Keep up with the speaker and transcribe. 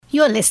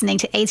You're listening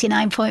to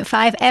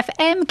 89.5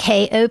 FM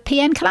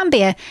KOPN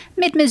Columbia,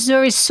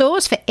 Mid-Missouri's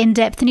source for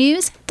in-depth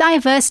news,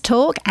 diverse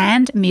talk,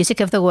 and music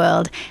of the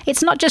world.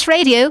 It's not just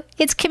radio,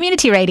 it's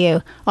community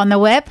radio, on the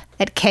web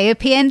at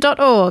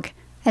kopn.org.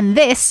 And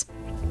this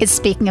is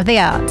Speaking of the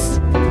Arts.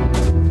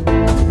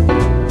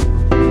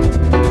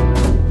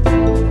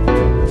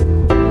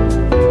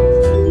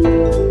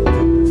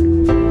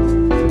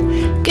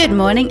 Good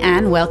morning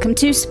and welcome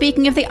to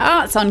Speaking of the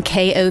Arts on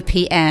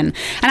KOPN,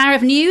 an hour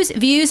of news,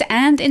 views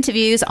and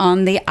interviews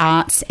on the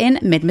arts in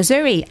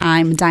mid-Missouri.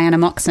 I'm Diana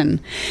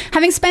Moxon.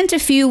 Having spent a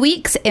few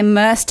weeks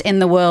immersed in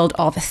the world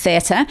of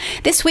theatre,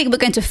 this week we're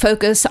going to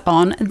focus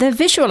on the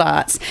visual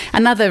arts,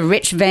 another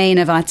rich vein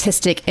of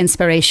artistic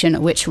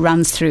inspiration which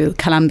runs through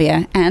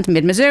Columbia and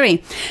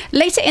mid-Missouri.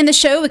 Later in the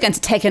show, we're going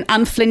to take an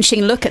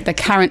unflinching look at the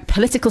current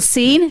political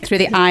scene through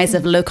the eyes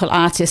of local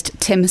artist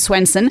Tim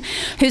Swenson,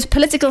 whose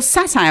political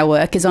satire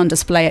work is on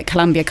display at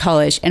Columbia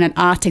College in an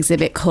art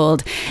exhibit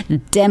called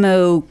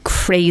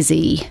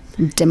Democrazy.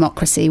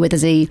 Democracy with a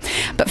Z.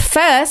 But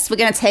first, we're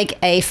going to take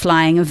a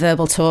flying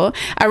verbal tour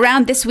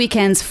around this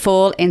weekend's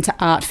Fall into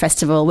Art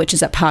Festival, which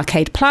is at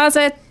Parkade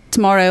Plaza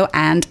tomorrow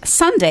and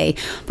Sunday,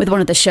 with one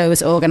of the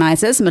show's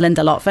organisers,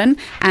 Melinda Lotvin,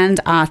 and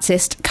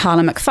artist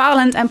Carla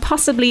McFarland, and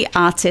possibly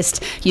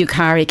artist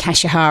Yukari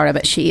Kashihara,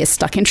 but she is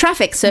stuck in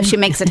traffic, so if she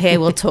makes it here,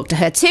 we'll talk to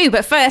her too.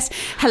 But first,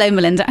 hello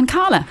Melinda and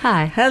Carla.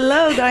 Hi.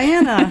 Hello,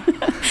 Diana.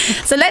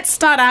 So let's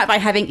start out by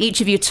having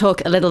each of you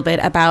talk a little bit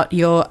about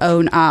your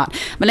own art.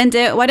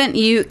 Melinda, why don't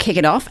you kick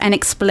it off and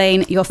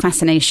explain your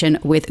fascination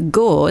with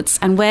gourds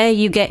and where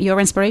you get your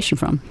inspiration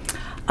from?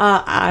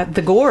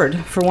 The gourd,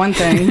 for one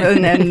thing,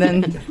 and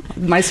then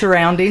my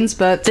surroundings.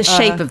 But the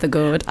shape of the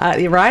gourd.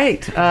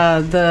 Right.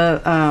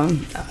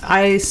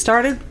 I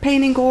started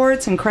painting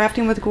gourds and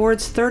crafting with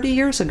gourds 30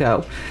 years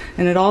ago,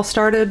 and it all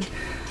started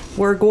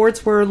where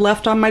gourds were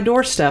left on my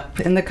doorstep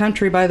in the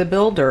country by the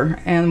builder,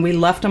 and we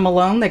left them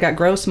alone. They got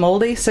gross,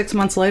 moldy. 6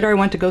 months later, I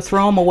went to go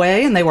throw them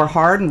away, and they were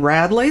hard and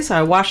rattly, so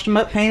I washed them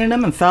up, painted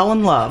them, and fell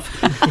in love.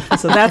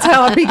 So that's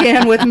how it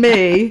began with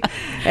me.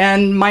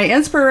 And my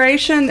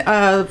inspiration,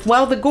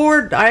 the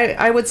gourd,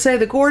 I would say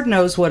the gourd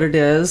knows what it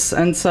is,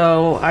 and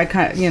so I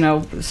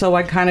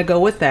kind of go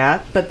with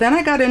that. But then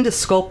I got into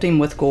sculpting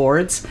with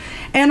gourds,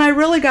 and I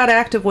really got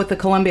active with the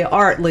Columbia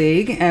Art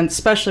League, and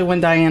especially when,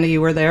 Diana,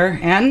 you were there,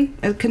 and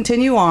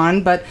continue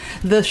on. But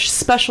the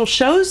special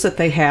shows that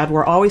they had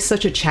were always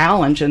such a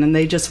challenge, and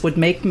they just would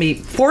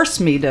force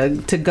me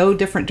to go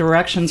different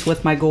directions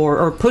with my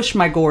gourd, or push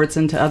my gourds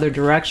into other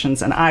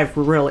directions, and I've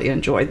really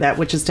enjoyed that,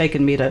 which has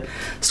taken me to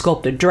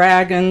sculpted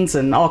dragons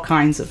and all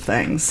kinds of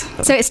things.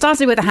 So it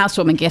started with a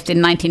housewarming gift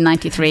in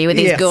 1993 with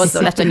these gourds that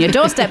were left on your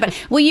doorstep, but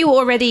were you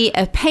already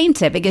a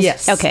painter?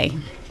 Yes. Okay.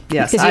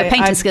 Yes, because your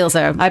painting skills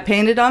are I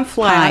painted on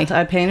flat,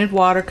 high. I painted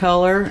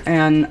watercolor,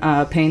 and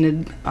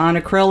painted on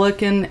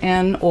acrylic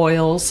and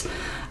oils.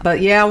 But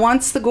yeah,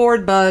 once the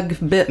gourd bug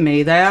bit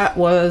me, that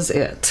was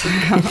it.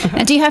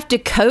 And do you have to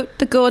coat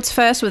the gourds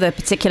first with a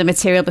particular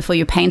material before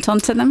you paint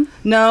onto them?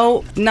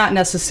 No, not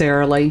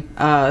necessarily.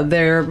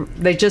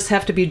 They just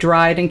have to be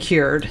dried and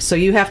cured. So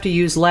you have to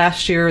use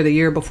last year or the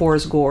year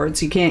before's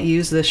gourds. You can't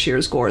use this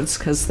year's gourds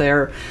because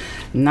they're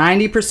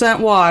 90%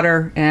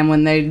 water, and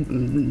when they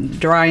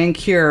dry and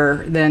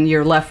cure, then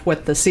you're left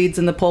with the seeds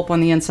and the pulp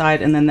on the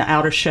inside and then the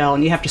outer shell,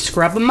 and you have to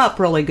scrub them up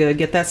really good,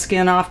 get that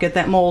skin off, get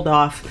that mold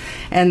off,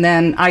 and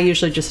then I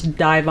usually just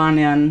dive on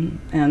in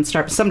and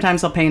start.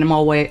 Sometimes I'll paint them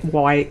all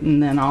white,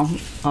 and then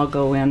I'll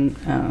go in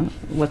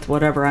with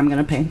whatever I'm going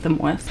to paint them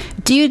with.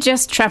 Do you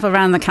just travel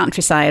around the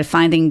countryside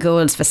finding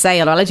gourds for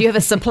sale, or do you have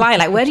a supply?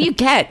 Like, where do you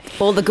get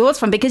all the gourds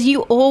from? Because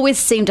you always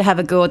seem to have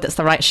a gourd that's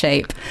the right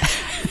shape.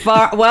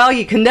 Well,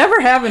 you can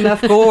never have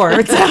enough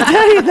gourds, I'll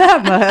tell you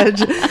that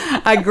much.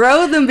 I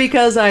grow them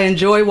because I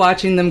enjoy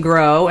watching them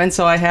grow, and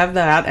so I have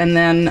that. And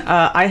then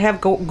I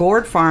have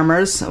gourd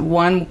farmers,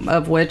 one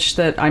of which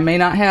that I may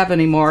not have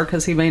anymore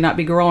because he may not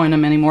be growing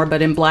them anymore,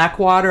 but in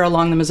Blackwater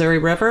along the Missouri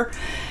River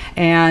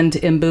and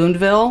in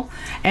Boonville.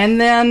 And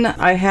then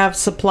I have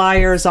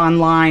suppliers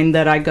online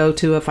that I go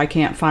to if I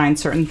can't find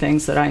certain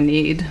things that I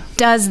need.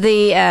 Does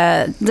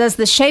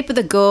the shape of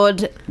the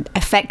gourd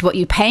affect what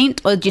you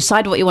paint, or do you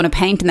decide what you want to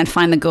paint and then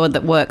find the gourd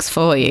that works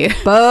for you?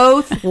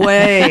 Both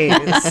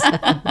ways.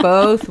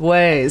 Both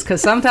ways.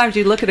 Because sometimes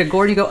you look at a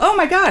gourd and you go, oh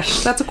my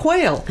gosh, that's a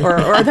quail.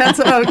 Or that's,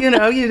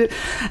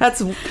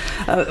 that's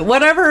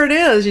whatever it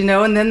is,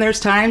 and then there's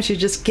times you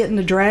just get in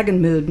a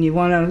dragon mood and you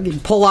want to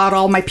pull out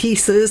all my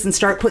pieces and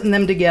start putting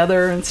them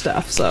together and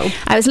stuff. So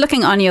I was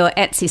looking on your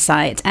Etsy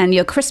site, and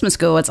your Christmas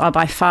gourds are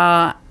by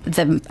far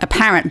the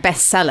apparent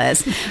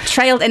bestsellers,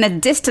 trailed in a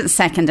distant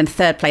second and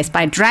third place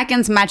by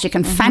Dragons, Magic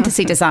and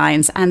Fantasy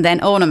Designs, and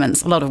then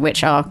Ornaments, a lot of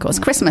which are, of course,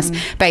 Christmas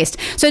based.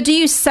 So do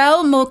you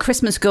sell more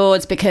Christmas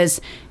gourds because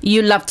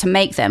you love to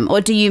make them,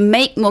 or do you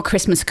make more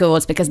Christmas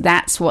gourds because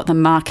that's what the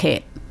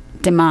market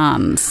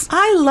demands?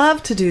 I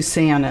love to do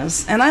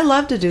Santas, and I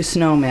love to do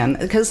snowmen,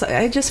 because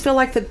I just feel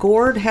like the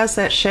gourd has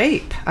that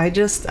shape. I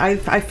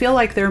feel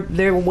like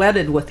they're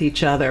wedded with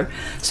each other.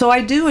 So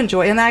I do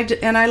enjoy, and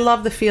I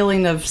love the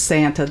feeling of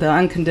Santa. The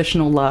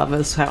unconditional love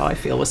is how I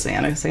feel with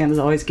Santa. Santa's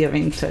always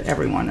giving to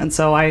everyone, and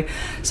so I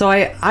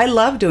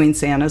love doing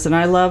Santas, and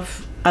I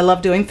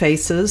love doing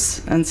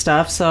faces and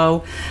stuff.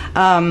 So.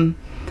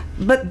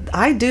 But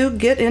I do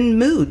get in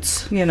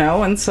moods,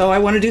 and so I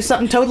want to do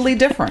something totally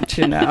different,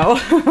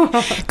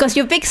 Because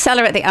your big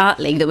seller at the Art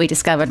League that we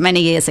discovered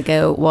many years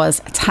ago was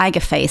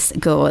tiger face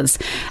gourds,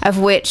 of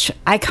which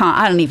I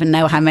don't even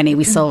know how many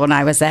we saw when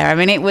I was there. I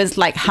mean, it was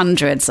like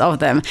hundreds of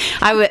them.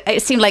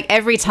 It seemed like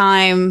every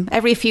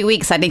few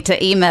weeks I need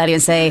to email you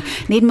and say,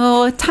 need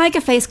more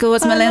tiger face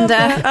gourds,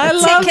 Melinda.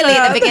 Particularly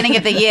at the beginning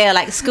of the year,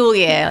 like school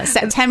year, like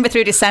September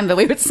through December,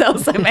 we would sell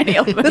so many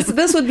of them.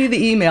 This would be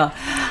the email.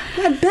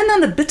 I've been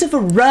on a bit of a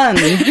run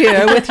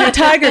here with your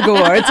tiger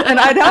gourds, and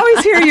I'd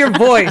always hear your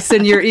voice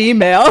in your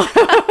email.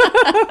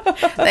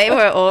 They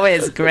were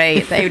always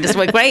great. They just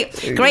were great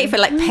for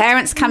like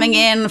parents coming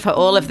in for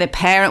all of the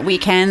parent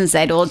weekends.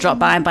 They'd all drop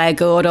by and buy a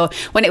gourd, or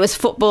when it was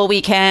football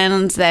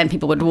weekends, then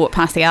people would walk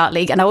past the Art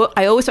League, and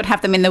I always would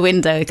have them in the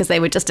window because they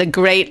were just a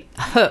great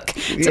hook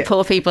to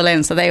pull people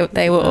in. So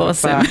they were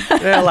awesome.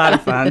 They're a lot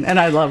of fun, and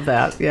I love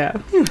that. Yeah,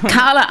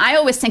 Carla, I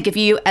always think of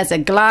you as a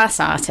glass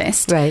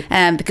artist, right?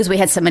 Because we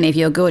had so many of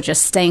your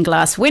gorgeous stained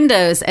glass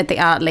windows at the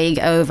Art League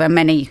over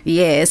many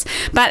years.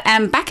 But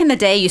back in the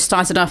day, you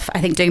started off,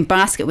 I think, doing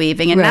basket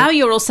weaving, and now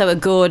you're also a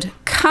gourd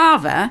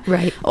carver,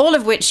 right? All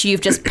of which you've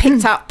just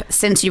picked up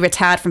since you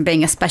retired from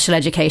being a special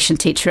education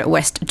teacher at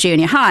West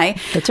Junior High.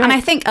 That's right. And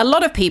I think a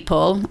lot of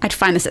people, I'd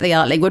find this at the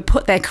Art League, would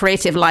put their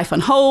creative life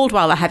on hold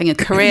while they're having a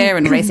career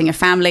and raising a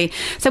family.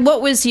 So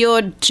what was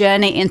your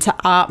journey into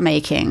art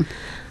making?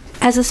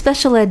 As a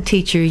special ed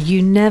teacher,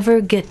 you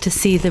never get to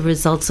see the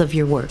results of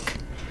your work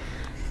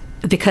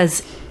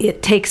because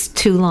it takes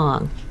too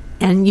long.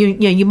 And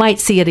you might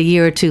see it a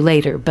year or two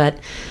later, but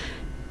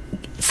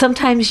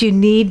sometimes you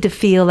need to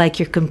feel like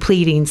you're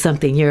completing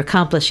something, you're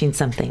accomplishing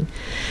something.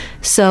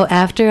 So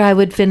after I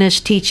would finish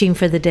teaching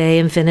for the day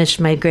and finish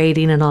my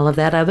grading and all of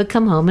that, I would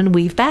come home and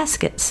weave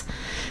baskets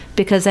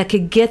because I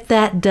could get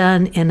that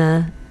done in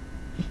a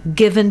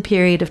given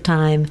period of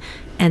time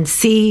and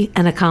see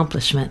an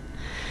accomplishment.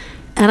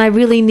 And I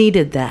really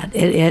needed that.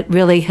 It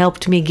really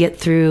helped me get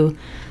through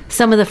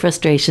some of the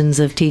frustrations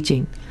of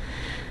teaching.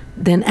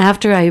 Then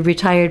after I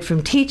retired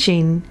from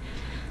teaching,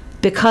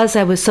 because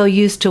I was so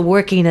used to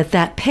working at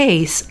that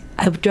pace,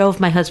 I drove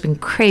my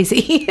husband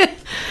crazy.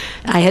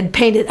 I had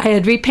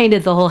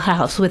repainted the whole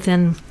house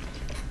within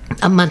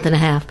a month and a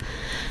half.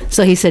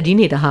 So he said, "You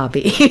need a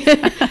hobby."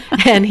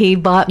 And he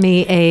bought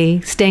me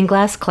a stained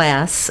glass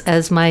class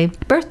as my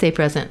birthday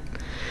present.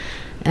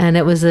 And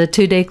it was a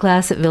 2-day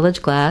class at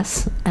Village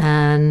Glass,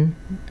 and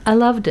I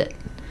loved it.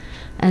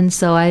 And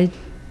so I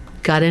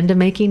got into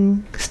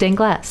making stained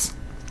glass.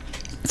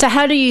 So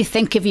how do you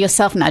think of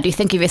yourself now? Do you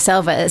think of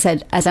yourself as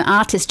an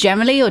artist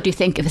generally, or do you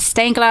think of a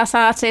stained glass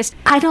artist?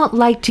 I don't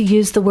like to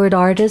use the word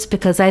artist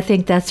because I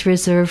think that's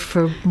reserved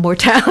for more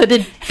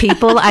talented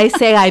people. I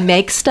say I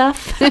make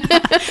stuff.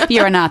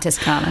 You're an artist,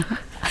 Carla.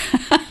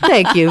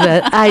 Thank you,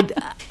 but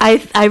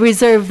I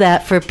reserve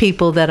that for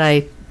people that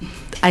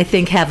I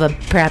think have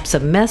perhaps a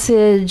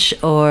message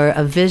or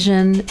a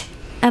vision,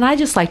 and I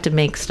just like to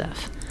make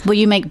stuff. Well,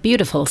 you make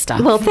beautiful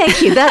stuff. Well,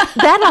 thank you.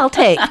 That I'll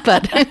take,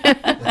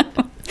 but...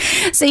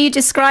 So you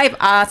describe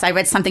art, I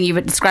read something, you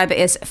would describe it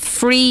as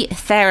free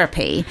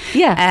therapy.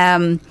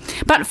 Yeah.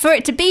 But for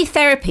it to be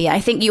therapy, I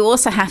think you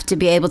also have to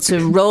be able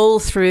to roll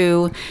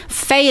through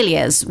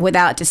failures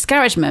without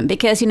discouragement,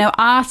 because,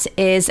 art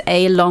is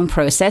a long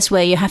process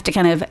where you have to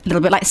kind of, a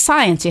little bit like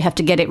science, you have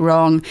to get it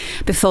wrong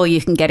before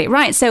you can get it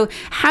right. So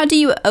how do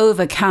you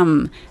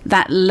overcome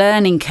that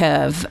learning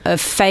curve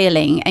of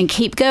failing and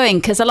keep going?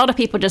 Because a lot of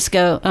people just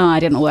go, "Oh, I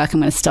didn't work,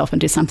 I'm going to stop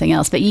and do something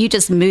else." But you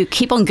just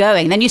keep on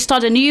going. Then you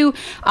start a new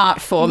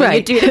art form, right.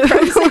 And you do the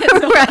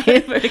process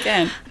right. over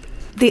again.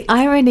 The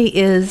irony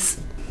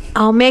is,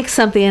 I'll make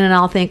something and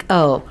I'll think,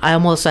 "Oh, I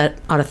almost ought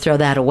to throw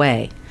that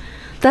away.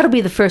 That'll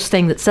be the first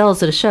thing that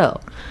sells at a show."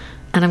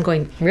 And I'm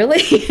going,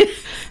 "Really?"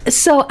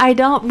 So I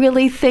don't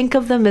really think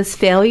of them as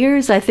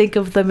failures. I think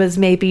of them as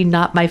maybe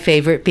not my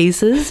favorite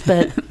pieces,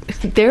 but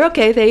they're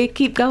okay. They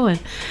keep going.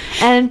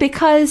 And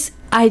because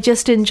I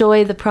just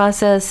enjoy the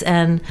process,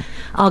 and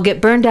I'll get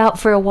burned out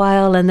for a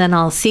while, and then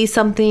I'll see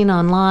something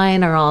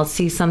online, or I'll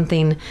see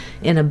something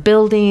in a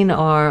building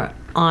or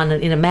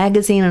in a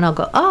magazine, and I'll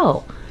go,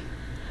 "Oh,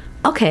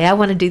 okay, I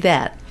want to do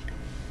that."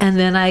 And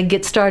then I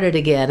get started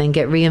again and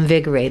get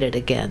reinvigorated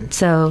again.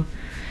 So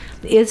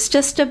it's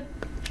just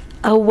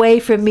a way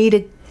for me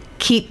to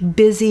keep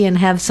busy and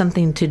have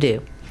something to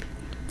do.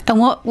 And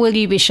what will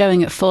you be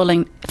showing at Fall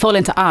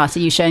Into Art? Are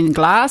you showing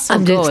glass or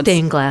I'm gourds? doing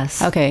stained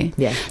glass. Okay.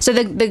 Yeah. So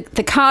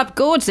the carved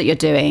gourds that you're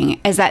doing,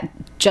 is that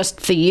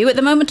just for you at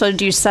the moment, or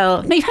do you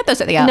sell... No, you've had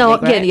those at the Art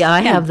League, right? Yeah, I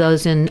have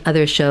those in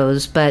other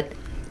shows, but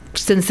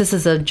since this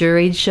is a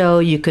juried show,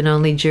 you can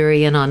only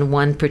jury in on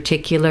one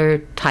particular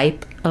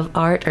type of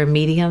art or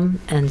medium,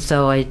 and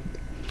so I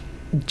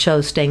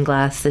chose stained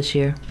glass this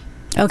year.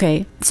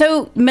 Okay.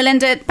 So,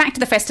 Melinda, back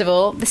to the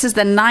festival. This is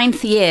the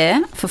 9th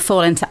year for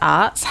Fall Into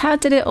Arts. How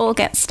did it all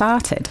get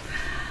started?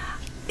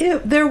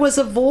 There was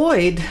a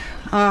void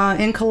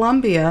in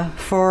Columbia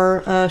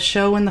for a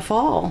show in the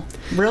fall,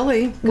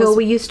 really. Well,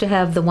 we used to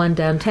have the one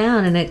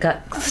downtown, and it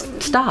got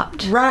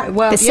stopped. Right.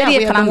 Well, The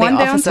City of Columbia one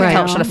Office of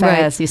downtown. Cultural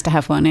Affairs used to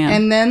have one, yeah.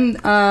 And then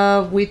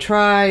we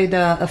tried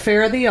a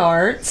Fair of the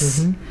Arts.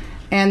 Mm-hmm.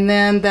 And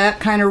then that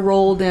kind of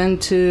rolled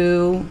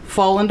into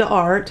Fall Into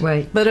Art.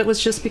 Right. But it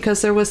was just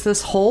because there was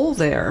this hole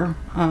there.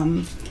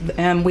 And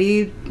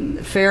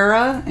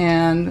Farah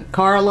and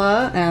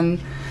Carla and...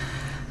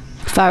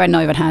 Farah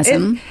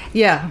Neuwenhausen.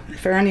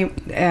 Farah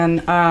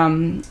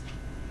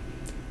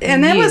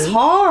and it was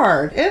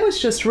hard. It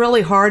was just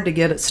really hard to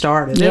get it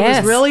started. Yes. It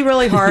was really,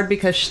 really hard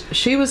because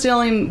she was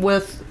dealing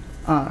with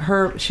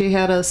she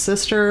had a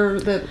sister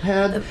that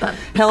had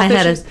health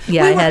issues. We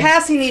were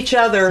passing each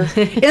other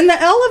in the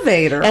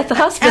elevator at the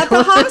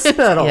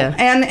hospital. Yeah.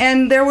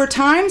 And there were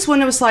times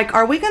when it was like,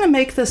 are we going to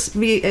make this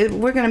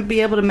we're going to be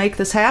able to make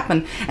this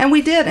happen? And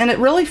we did, and it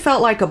really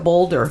felt like a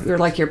boulder.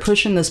 You're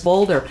pushing this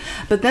boulder.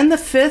 But then the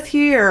 5th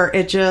year,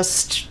 it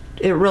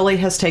really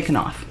has taken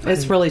off.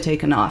 It's really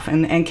taken off.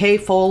 And Kay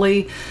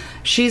Foley,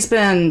 we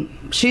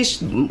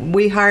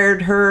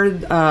hired her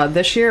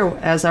this year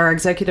as our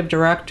executive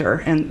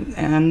director,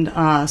 and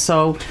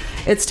so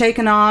it's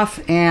taken off,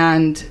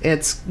 and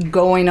it's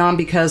going on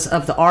because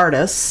of the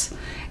artists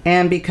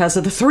and because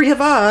of the 3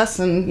 of us,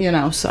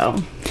 and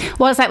so.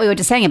 Well, it's like we were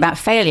just saying about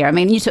failure. I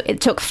mean,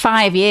 it took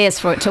 5 years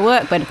for it to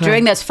work, but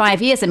during those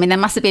 5 years, I mean, there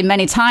must have been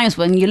many times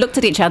when you looked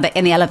at each other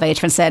in the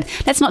elevator and said,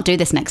 let's not do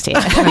this next year.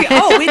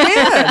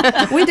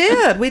 We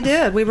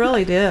did. We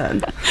really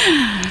did.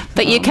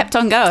 But you kept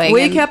on going.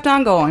 We kept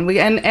on going. We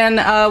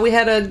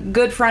had a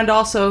good friend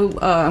also,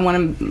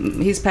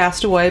 he's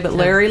passed away, but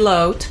Larry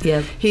Lote.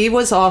 Yeah. He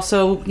was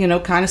also,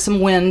 kind of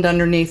some wind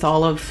underneath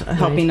all of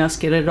helping us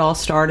get it all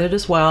started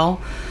as well.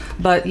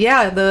 But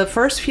yeah, the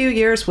first few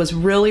years was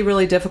really,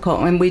 really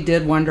difficult, and we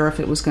did wonder if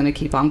it was going to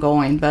keep on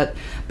going. But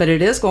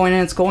it is going,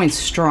 and it's going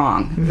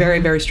strong, very,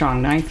 very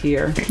strong, 9th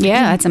year.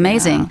 Yeah, that's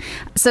amazing. Yeah.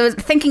 So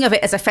thinking of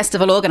it as a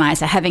festival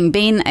organizer, having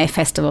been a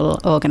festival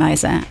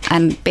organizer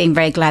and being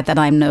very glad that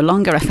I'm no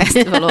longer a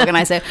festival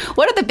organizer,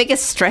 what are the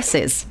biggest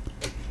stresses?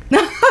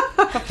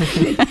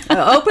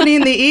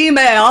 Opening the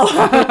email.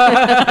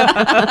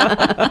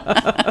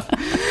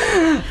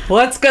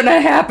 What's going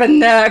to happen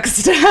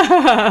next?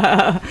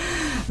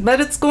 But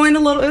it's going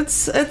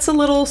it's a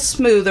little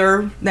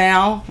smoother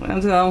now.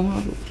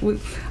 So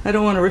I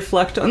don't want to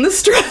reflect on the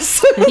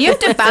stress. You have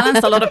to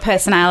balance a lot of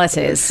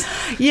personalities.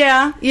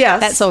 Yes.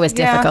 That's always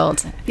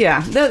difficult. Yeah.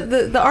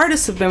 The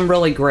artists have been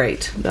really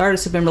great.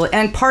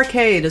 And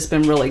Parkade has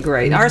been really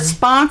great. Mm-hmm. Our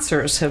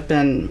sponsors have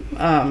been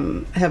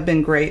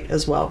great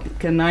as well.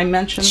 Can I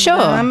mention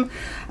them?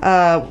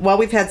 Well,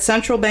 we've had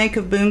Central Bank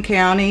of Boone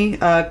County,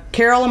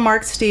 Carol and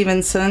Mark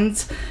Stevens,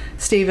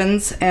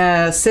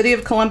 City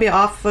of Columbia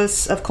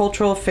Office of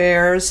Cultural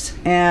Affairs,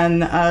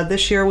 and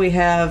this year we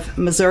have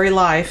Missouri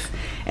Life,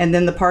 and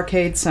then the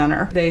Parkade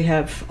Center. They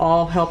have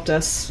all helped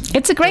us.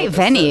 It's a great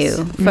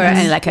venue for a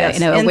winter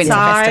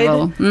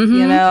festival.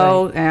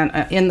 Mm-hmm.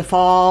 And in the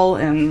fall,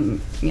 and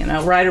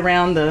right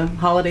around the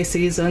holiday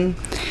season.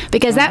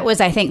 Because that was,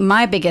 I think,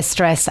 my biggest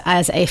stress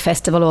as a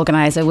festival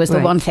organizer was the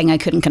one thing I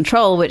couldn't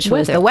control, which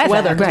was the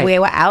weather. Right. We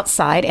were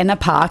outside in a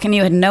park, and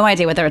you had no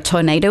idea whether a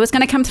tornado was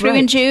going to come through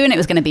in June. It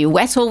was going to be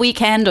wet all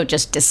weekend or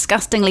just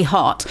disgustingly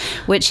hot,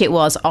 which it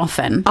was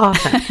often. But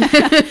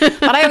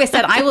I always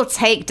said I will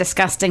take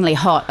disgustingly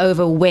hot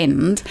over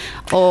wind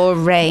or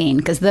rain,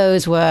 because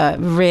those were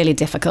really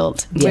difficult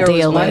to deal with.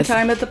 There was one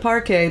time at the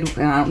Parkade,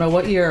 I don't know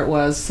what year it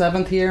was,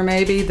 7th year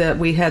maybe, that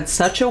we had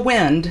such a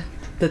wind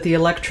that the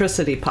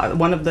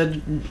one of the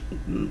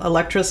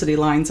electricity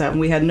lines out, and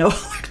we had no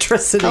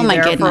electricity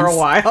there for a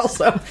while.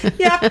 So,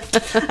 yeah,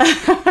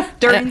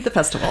 during the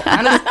festival.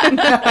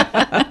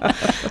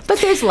 But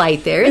there's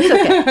light there. It's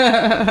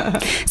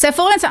okay. So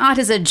Fall Into Art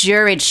is a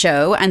juried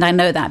show, and I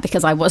know that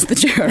because I was the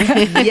jury.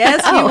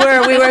 Yes, you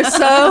were. We were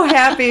so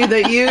happy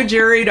that you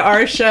juried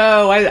our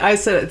show. I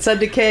said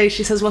to Kay,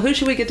 she says, well, who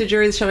should we get to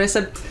jury the show? And I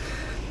said,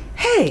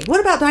 hey, what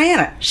about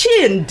Diana? She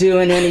isn't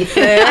doing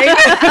anything.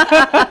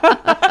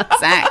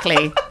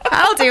 Exactly.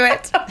 I'll do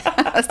it.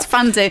 It's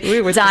fun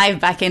to dive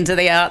back into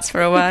the arts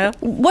for a while.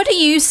 What do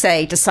you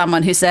say to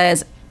someone who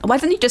says, why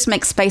don't you just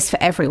make space for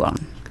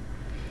everyone?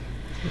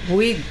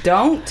 We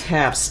don't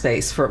have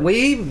space for it.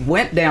 We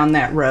went down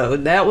that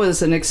road. That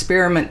was an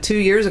experiment 2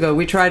 years ago.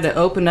 We tried to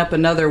open up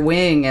another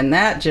wing, and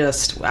that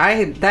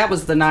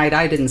was the night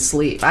I didn't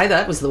sleep.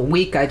 That was the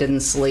week I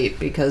didn't sleep,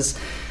 because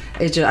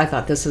I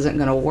thought this isn't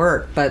going to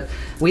work. But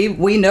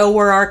we know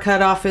where our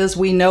cutoff is.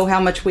 We know how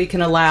much we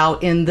can allow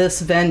in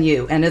this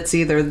venue, and it's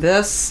either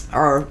this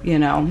or,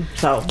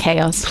 so.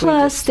 Chaos.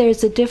 Plus,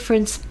 there's a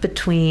difference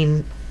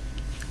between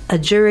a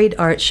juried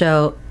art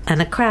show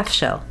and a craft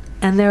show.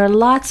 and there are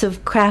lots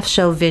of craft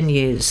show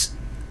venues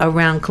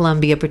around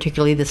Columbia,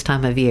 particularly this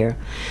time of year.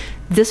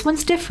 This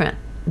one's different.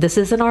 This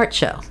is an art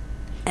show.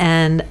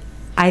 And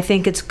I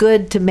think it's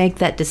good to make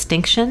that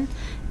distinction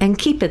and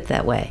keep it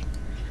that way.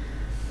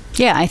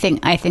 Yeah, I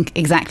think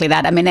exactly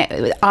that. I mean,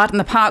 Art in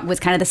the Park was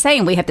kind of the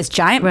same. We had this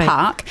giant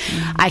park.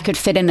 I could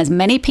fit in as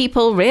many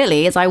people,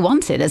 really, as I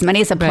wanted, as many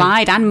as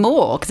applied and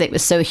more, because it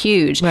was so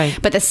huge. Right.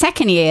 But the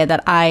second year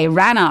that I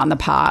ran Art in the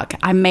Park,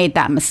 I made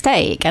that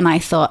mistake. And I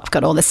thought, I've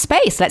got all this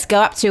space. Let's go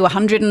up to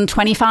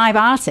 125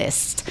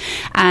 artists.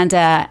 And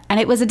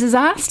it was a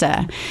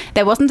disaster.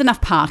 There wasn't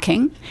enough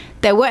parking.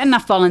 There weren't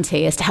enough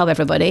volunteers to help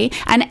everybody,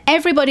 and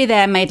everybody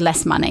there made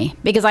less money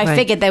because I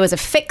figured there was a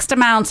fixed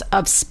amount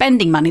of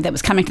spending money that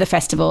was coming to the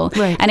festival,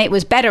 and it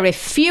was better if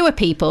fewer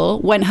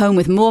people went home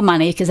with more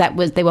money because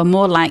they were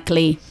more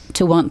likely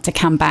to want to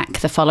come back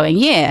the following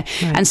year.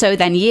 And so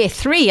then year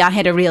 3, I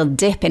had a real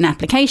dip in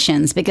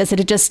applications because it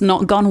had just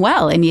not gone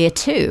well in year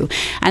 2.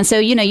 And so,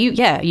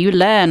 you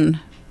learn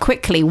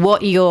quickly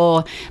what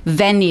your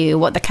venue,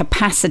 what the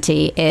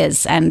capacity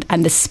is, and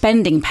the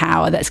spending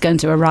power that's going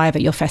to arrive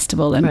at your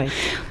festival. And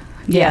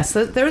yes,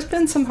 there's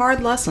been some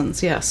hard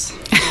lessons. Yes.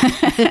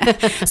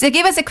 So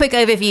give us a quick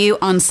overview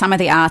on some of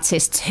the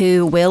artists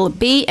who will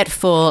be at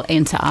Fall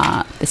Into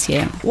Art this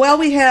year. Well,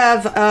 we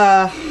have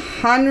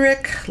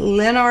Heinrich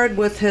Leonard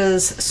with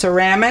his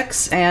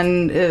ceramics,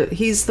 and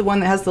he's the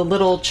one that has the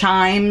little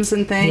chimes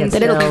and things.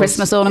 The little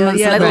Christmas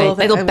ornaments,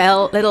 little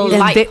bell, little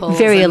light poles.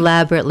 Very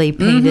elaborately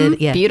painted.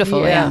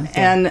 Beautiful,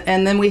 And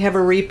then we have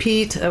a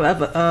repeat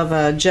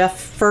of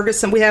Jeff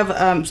Ferguson. We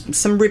have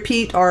some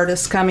repeat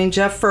artists coming.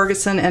 Jeff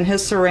Ferguson and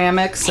his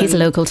ceramics. He's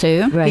local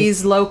too.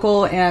 He's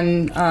local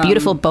and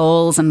beautiful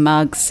bowls and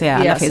mugs.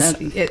 I love his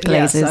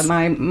glazes. Yes,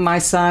 my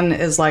son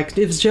is like,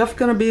 is Jeff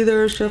going to be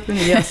there? Is Jeff gonna...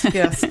 Yes.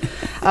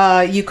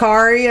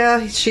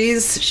 Eucharia,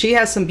 she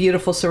has some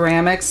beautiful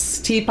ceramics,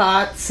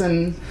 teapots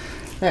and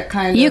that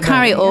kind of.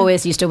 Eucharia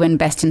always used to win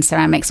best in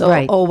ceramics,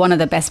 or one of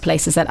the best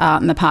places at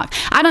Art in the Park.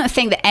 I don't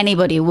think that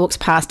anybody walks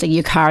past a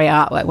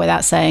Eucharia artwork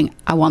without saying,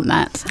 I want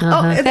that.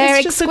 They're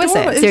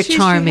exquisite. They're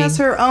charming. She has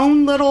her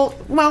own little,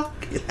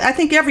 I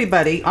think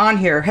everybody on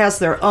here has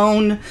their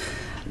own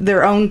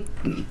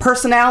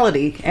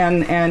personality,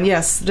 and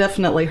yes,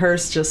 definitely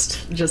hers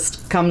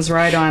just comes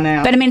right on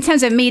out. But I mean, in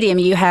terms of medium,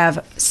 you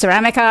have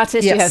ceramic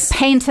artists, you have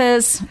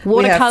painters,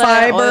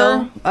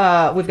 watercolor,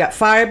 fiber, we've got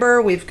fiber,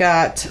 we've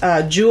got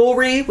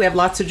jewelry, we have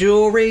lots of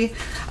jewelry.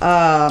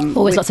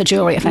 Always lots of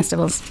jewelry at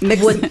festivals.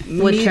 Wood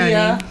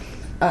turning.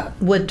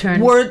 Wood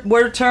turning.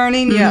 Wood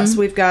turning, yes.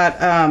 We've got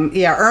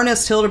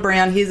Ernest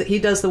Hildebrand, he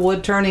does the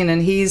wood turning,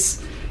 and he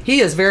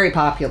is very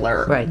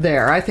popular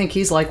there. I think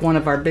he's like one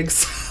of our big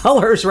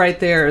sellers right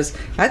there.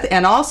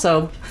 And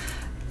also,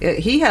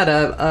 he had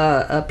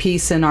a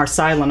piece in our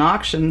silent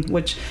auction,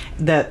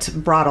 that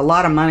brought a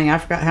lot of money. I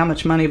forgot how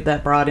much money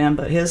that brought in,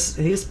 but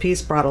his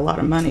piece brought a lot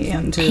of money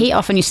in too. He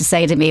often used to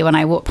say to me when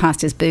I walked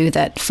past his booth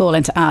at Fall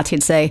Into Art,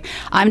 he'd say,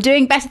 "I'm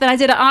doing better than I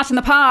did at Art in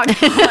the Park." Did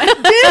he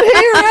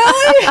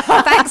really?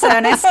 Oh, thanks,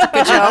 Ernest.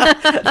 Good job.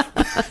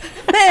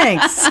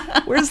 Thanks.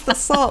 Where's the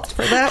salt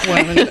for that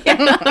one?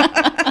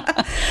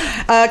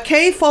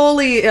 Kay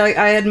Foley,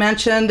 I had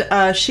mentioned,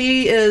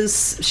 she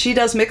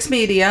does mixed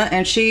media,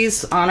 and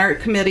she's on our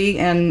committee,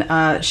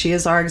 and she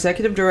is our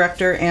executive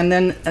director. And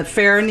then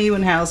Farah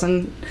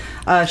Nieuwenhausen,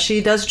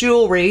 she does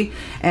jewelry,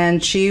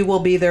 and she will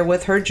be there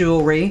with her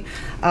jewelry.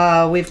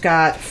 We've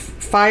got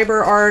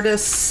fiber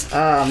artists.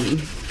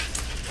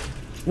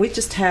 We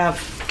just have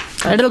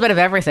a little bit of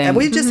everything. And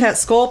we've just had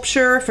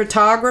sculpture,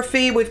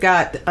 photography. We've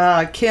got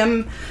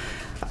Kim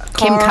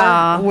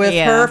Carr with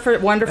her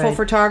wonderful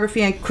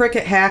photography, and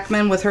Cricket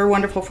Hackman with her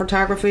wonderful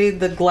photography.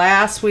 The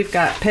glass, we've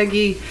got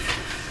Peggy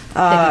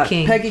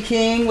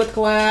King with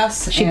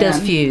glass. She does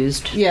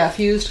fused. Yeah,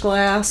 fused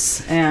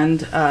glass.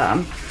 And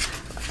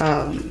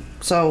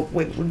so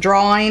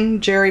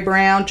drawing, Jerry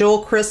Brown,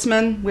 Joel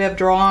Chrisman, we have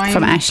drawing.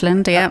 From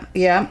Ashland,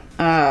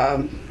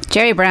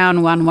 Jerry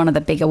Brown won one of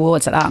the big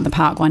awards at Art in the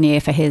Park one year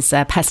for his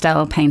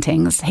pastel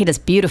paintings. He does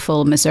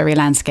beautiful Missouri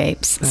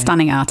landscapes.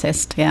 Stunning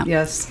artist,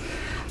 Yes.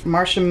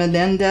 Marcia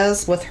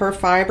Menendez with her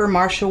fiber.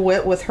 Marcia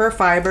Witt with her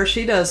fiber.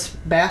 She does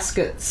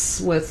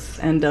baskets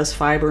and does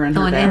fiber in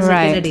her baskets.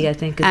 And McGinnity, I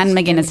think. And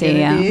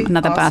McGinnity,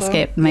 another also,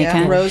 basket maker.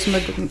 Yeah, Rose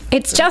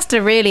It's just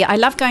I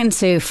love going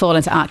to Fall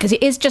Into Art because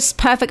it is just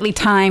perfectly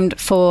timed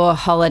for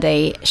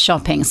holiday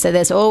shopping. So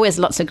there's always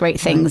lots of great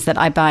things that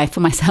I buy for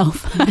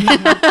myself.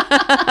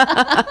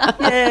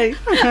 Yay.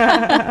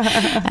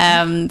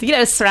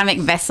 Ceramic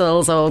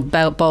vessels or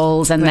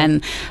bowls, and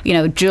then,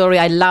 jewelry.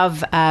 I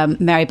love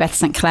Mary Beth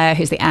St. Clair,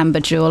 who's the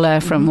amber jeweler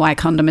from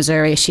Wyconda,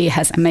 Missouri. She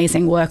has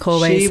amazing work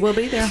always. She will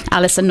be there.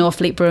 Alison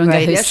Norfleet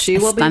Bruinger, who's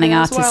a stunning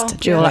artist,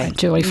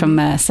 jewelry from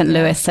St.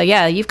 Louis. So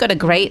you've got a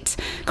great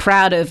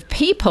crowd of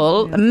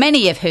people,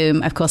 many of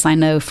whom, of course, I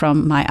know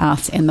from my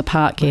Art in the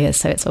Park years.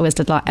 So it's always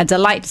a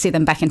delight to see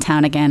them back in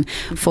town again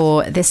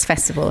for this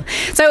festival.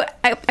 So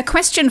a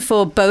question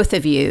for both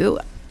of you.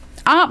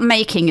 art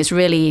making is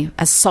really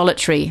a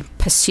solitary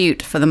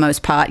pursuit for the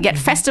most part, yet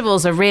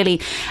festivals are really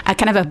a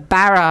kind of a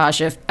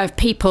barrage of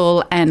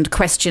people and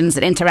questions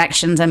and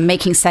interactions and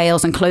making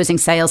sales and closing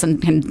sales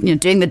and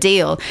doing the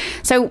deal.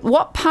 So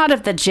what part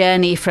of the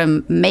journey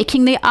from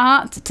making the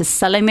art to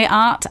selling the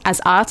art as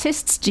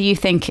artists do you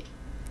think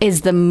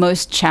is the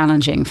most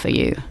challenging for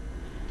you?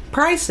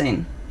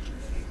 Pricing.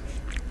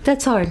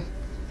 That's hard.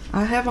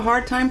 I have a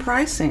hard time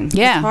pricing.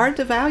 Yeah. It's hard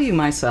to value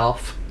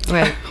myself.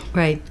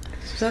 Right.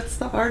 That's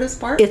the hardest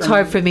part. It's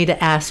hard for me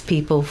to ask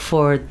people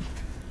for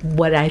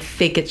what I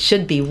think it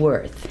should be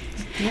worth.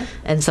 Yeah.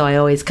 And so I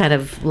always kind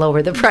of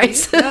lower the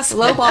prices. Yes,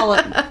 lowball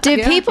it.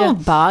 Do people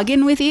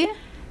bargain with you?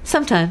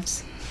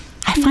 Sometimes.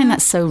 I find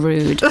that so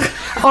rude.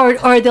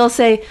 Or they'll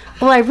say,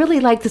 well, I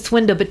really like this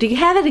window, but do you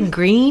have it in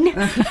green?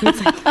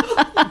 It's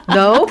like,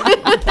 no.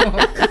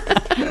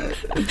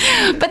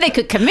 But they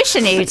could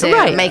commission you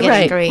to make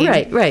it in green.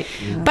 Right.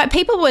 But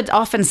people would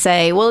often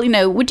say, well,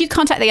 would you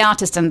contact the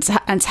artist and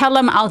tell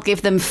them I'll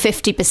give them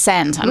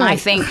 50%? And I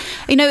think,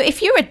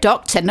 if you're a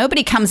doctor,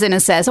 nobody comes in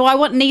and says, oh, I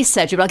want knee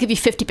surgery, but I'll give you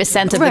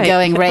 50% of the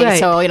going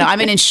rate. Or,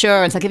 I'm in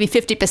insurance, I'll give you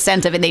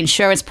 50% of the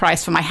insurance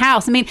price for my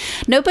house. I mean,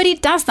 nobody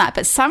does that.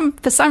 But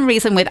for some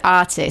reason with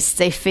artists,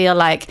 they feel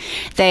like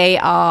they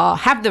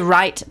have the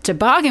right to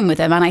bargain with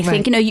them. And I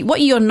think,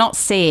 what you're not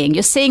seeing,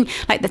 you're seeing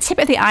like the tip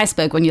of the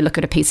iceberg when you look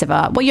at a piece of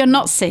art. What you're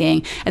not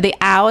seeing are the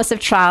hours of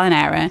trial and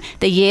error,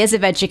 the years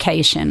of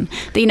education,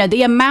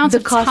 the amount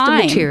of cost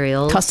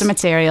time, cost of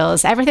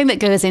materials, everything that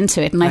goes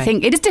into it. And I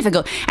think it is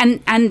difficult.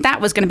 And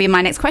that was going to be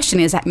my next question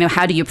is,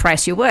 how do you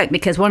price your work?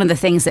 Because one of the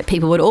things that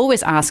people would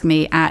always ask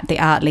me at the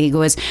Art League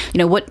was,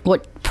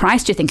 what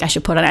price do you think I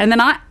should put on it? And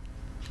then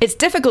it's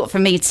difficult for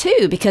me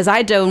too, because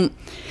I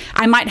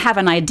might have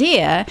an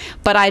idea,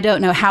 but I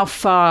don't know how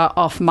far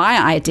off my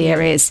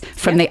idea is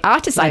from the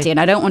artist's idea. And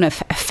I don't want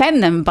to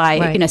offend them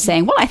by,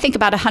 saying, well, I think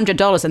about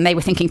 $100 and they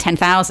were thinking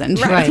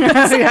 10,000. Right.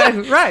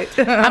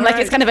 I'm like,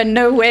 it's kind of a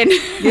no-win.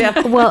 Yeah.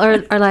 Well,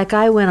 or like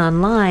I went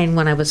online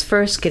when I was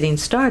first getting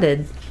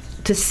started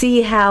to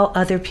see how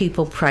other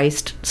people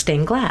priced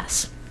stained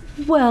glass.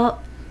 Well,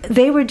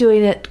 they were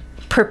doing it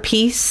per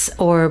piece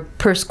or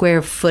per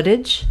square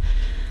footage.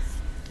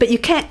 But you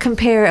can't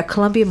compare a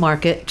Columbia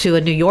market to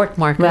a New York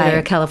market or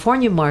a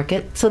California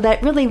market, so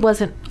that really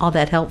wasn't all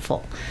that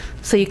helpful.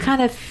 So you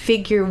kind of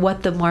figure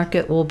what the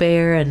market will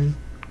bear and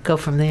go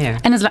from there.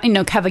 And as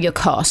cover your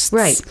costs.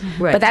 Right.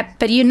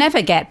 But you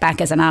never get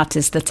back as an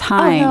artist the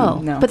time. Oh,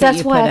 no. But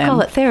that's why I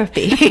call it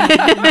therapy.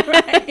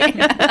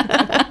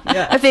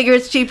 I figure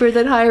it's cheaper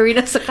than hiring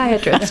a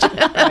psychiatrist.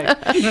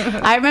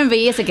 I remember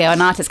years ago an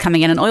artist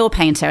coming in, an oil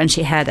painter, and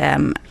she had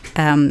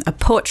a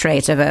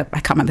portrait of I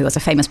can't remember who was,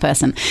 a famous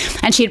person,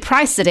 and she had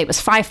priced it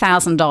was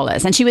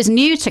 $5,000, and she was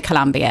new to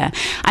Columbia,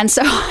 and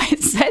so I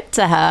said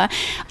to her,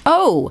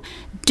 oh,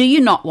 do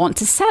you not want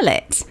to sell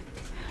it?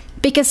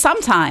 Because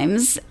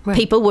sometimes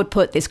people would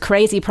put this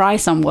crazy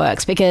price on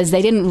works because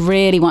they didn't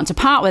really want to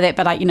part with it.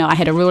 But I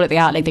had a rule at the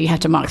Art League that you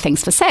have to mark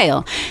things for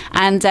sale,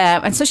 and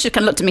so she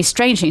kind of looked at me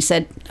strangely and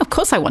said, "Of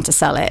course I want to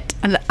sell it."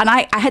 And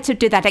I had to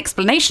do that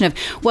explanation of,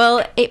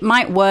 well, it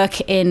might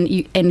work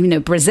in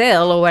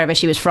Brazil or wherever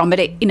she was from, but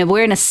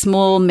we're in a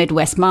small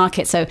Midwest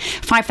market, so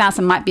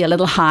 5,000 might be a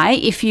little high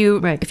if you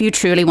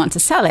truly want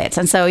to sell it.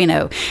 And so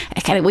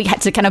we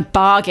had to kind of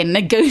bargain,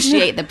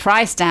 negotiate the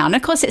price down. And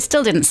of course, it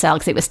still didn't sell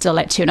because it was still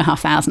like $2,500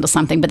 or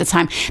something by the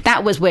time.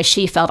 That was where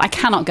she felt, I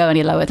cannot go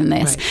any lower than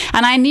this.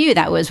 And I knew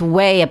that was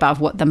way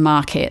above what the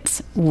market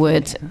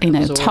would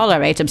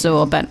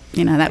absorb, but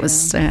that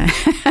was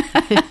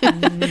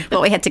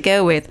what we had to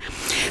go with.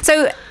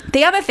 So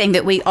the other thing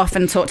that we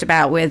often talked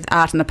about with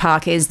Art in the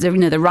Park is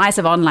the rise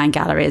of online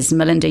galleries.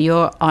 Melinda,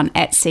 you're on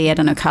Etsy. I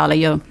don't know, Carla,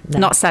 you're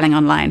not selling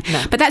online.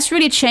 No. But that's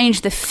really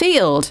changed the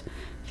field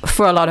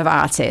for a lot of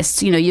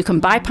artists. You can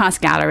bypass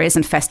galleries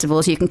and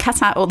festivals. You can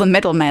cut out all the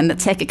middlemen that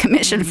take a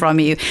commission from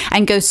you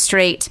and go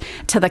straight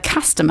to the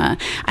customer.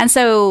 And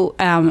so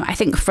I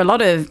think for a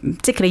lot of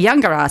particularly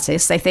younger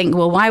artists, they think,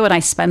 well, why would I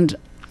spend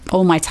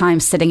all my time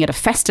sitting at a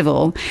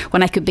festival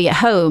when I could be at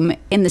home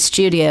in the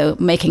studio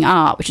making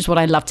art, which is what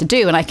I love to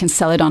do, and I can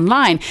sell it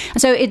online.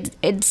 And so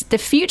it's the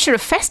future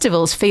of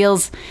festivals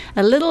feels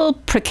a little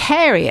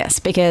precarious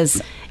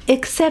because...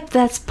 Except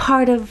that's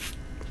part of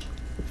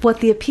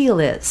what the appeal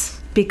is.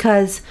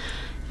 Because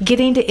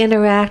getting to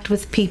interact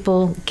with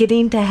people,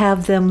 getting to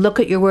have them look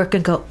at your work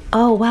and go,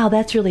 oh, wow,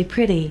 that's really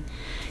pretty.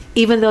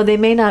 Even though they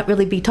may not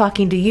really be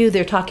talking to you,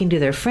 they're talking to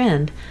their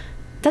friend.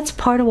 That's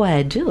part of why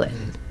I do it.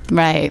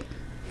 Right.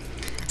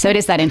 So it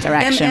is that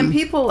interaction. And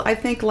people, I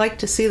think, like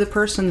to see the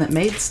person that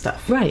made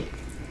stuff. Right.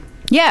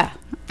 Yeah,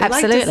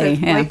 absolutely.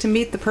 Like to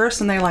meet the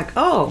person. They're like,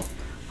 oh,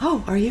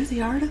 are you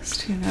the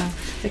artist?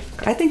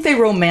 I think they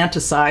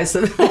romanticize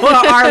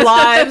our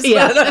lives.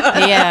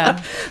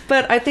 Yeah.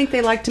 But I think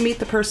they like to meet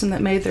the person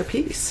that made their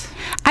piece.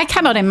 I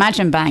cannot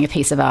imagine buying a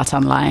piece of art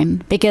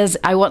online because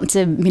I want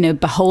to,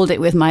 behold it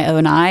with my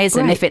own eyes.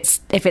 Right. And if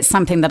it's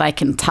something that I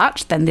can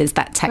touch, then there's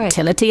that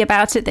tactility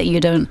about it that you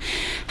don't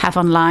have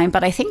online.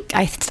 But I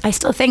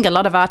still think a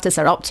lot of artists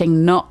are opting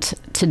not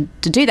to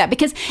do that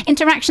because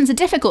interactions are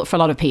difficult for a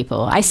lot of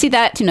people. I see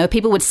that,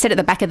 people would sit at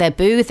the back of their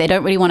booth. They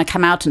don't really want to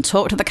come out and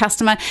talk to the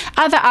customer.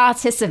 Other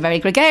artists are very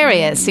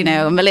gregarious.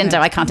 Melinda,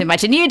 I can't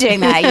imagine you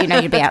doing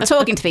that. You'd be out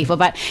talking to people,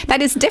 but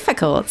that is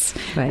difficult.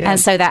 Right. And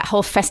so that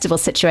whole festival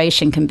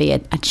situation can be a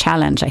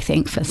challenge, I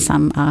think, for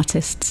some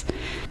artists.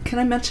 Can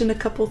I mention a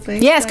couple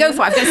things? Yes, go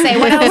for it. I was going to say,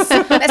 what else?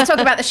 Let's talk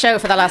about the show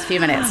for the last few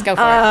minutes. Go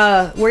for it.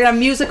 We're going to have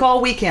music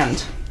all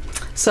weekend.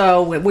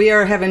 So we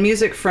are having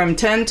music from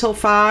 10 till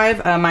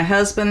 5. My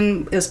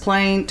husband is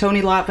playing,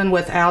 Tony Lotvin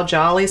with Al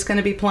Jolly's going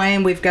to be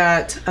playing. We've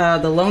got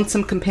the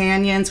Lonesome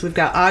Companions. We've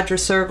got Audra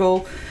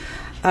Sergel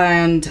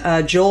and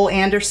Joel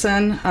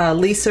Anderson,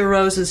 Lisa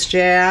Rose's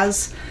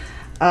Jazz.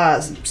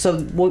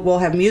 So we'll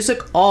have music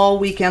all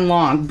weekend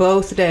long,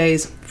 both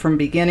days from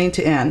beginning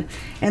to end.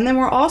 And then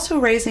we're also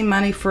raising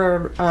money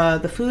for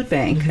the food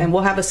bank, and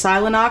we'll have a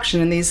silent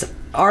auction. And these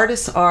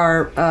artists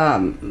are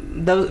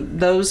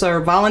those are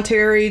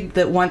voluntary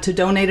that want to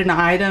donate an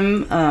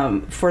item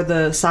for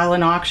the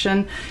silent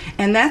auction,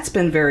 and that's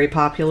been very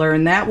popular.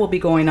 And that will be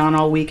going on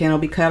all weekend. It'll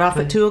be cut off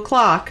at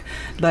 2:00,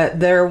 but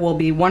there will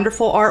be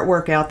wonderful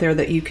artwork out there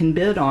that you can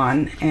bid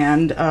on.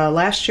 And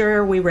last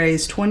year we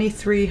raised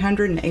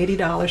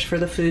 $2,380 for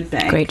the food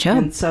bank. Great job!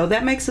 And so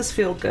that makes us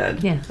feel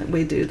good. Yeah, that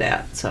we do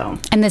that. So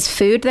and there's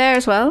food there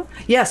as well.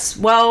 Yes.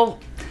 Well.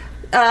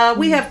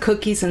 We have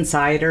cookies and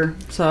cider,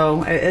 so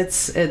we're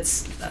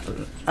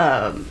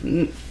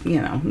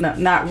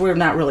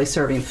not really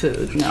serving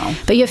food, no.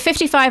 But you have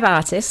 55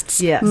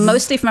 artists, yes,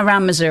 mostly from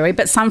around Missouri,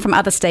 but some from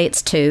other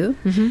states too,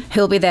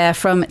 who'll be there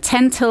from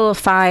 10 till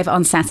 5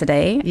 on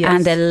Saturday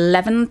and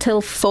 11 till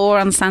 4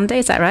 on Sunday.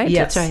 Is that right?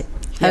 Yes, that's right.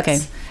 Yes. Okay,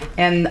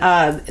 and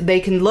they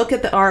can look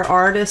at our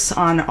artists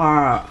on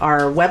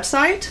our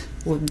website.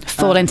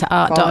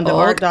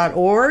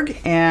 fallintoart.org,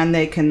 and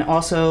they can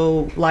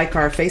also like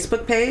our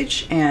Facebook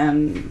page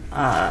and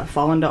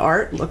Fall Into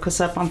Art. Look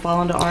us up on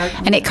Fall Into Art.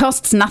 And it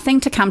costs nothing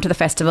to come to the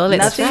festival.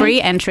 It's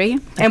free entry.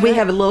 And we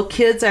have a little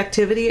kids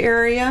activity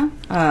area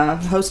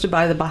hosted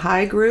by the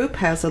Baha'i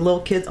group.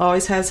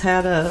 Always has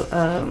had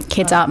a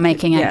kids art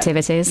making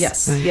activities.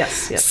 Yes,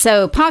 yes.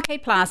 So Parquet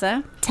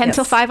Plaza, 10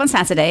 till 5 on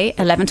Saturday,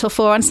 11 till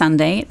 4 on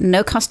Sunday.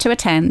 No cost to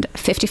attend.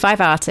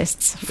 55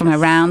 artists from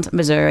around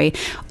Missouri.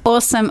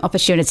 Awesome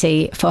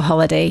opportunity for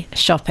holiday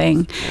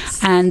shopping.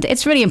 And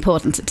it's really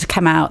important to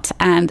come out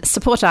and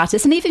support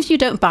artists. And even if you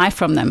don't buy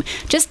from them,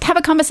 just have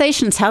a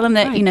conversation. Tell them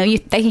that you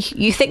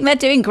think they're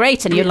doing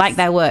great and you like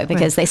their work,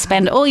 because they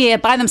spend all year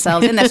by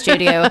themselves in their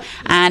studio,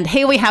 and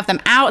here we have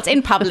them out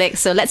in public.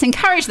 So let's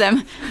encourage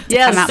them to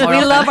come out more we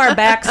often. love our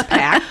backs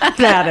patted.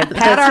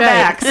 Pat our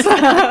backs.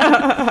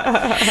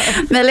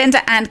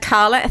 Melinda and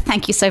Carla,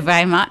 thank you so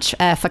very much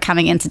for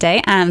coming in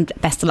today, and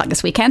best of luck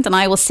this weekend. And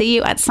I will see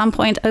you at some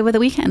point over the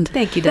weekend.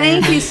 Thank you,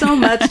 Diana. Thank you so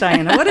much,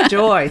 Diana. What a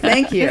joy.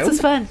 Thank you. This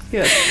was fun.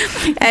 Good.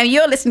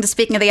 You're listening to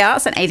Speaking of the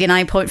Arts on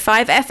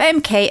 89.5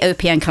 FM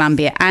KOPN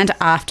Columbia. And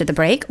after the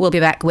break, we'll be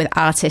back with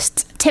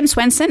artists Tim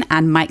Swenson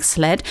and Mike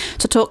Sled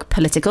to talk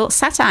political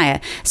satire.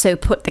 So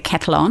put the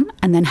kettle on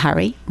and then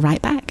hurry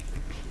right back.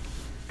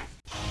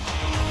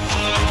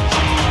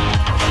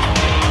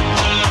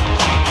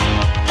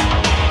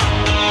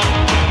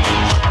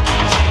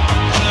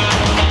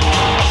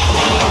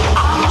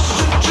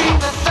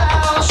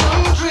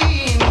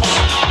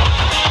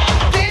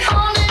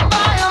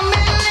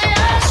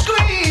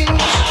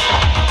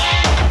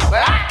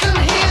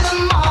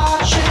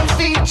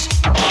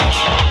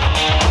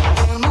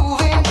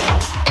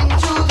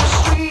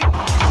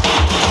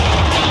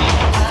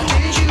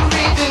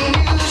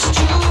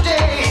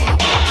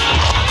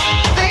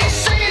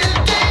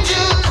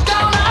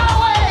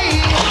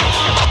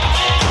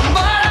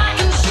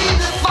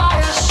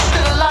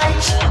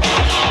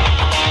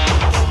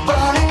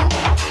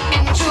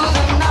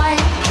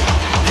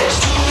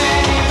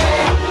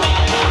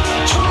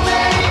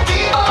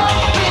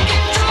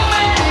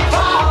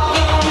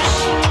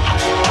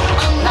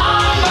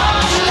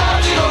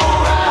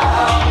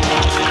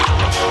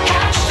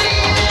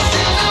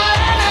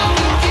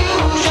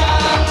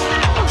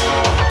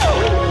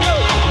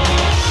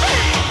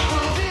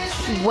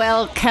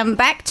 Welcome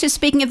back to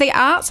Speaking of the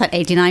Arts at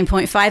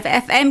 89.5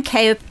 FM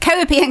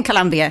KOPN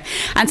Columbia.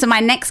 And to my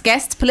next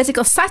guest,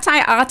 political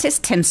satire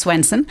artist Tim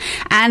Swenson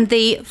and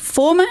the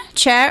former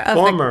chair of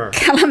the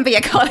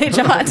Columbia College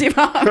Art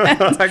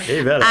Department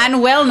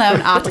and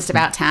well-known artist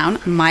about town,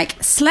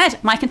 Mike Sled.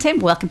 Mike and Tim,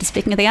 welcome to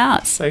Speaking of the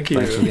Arts. Thank you.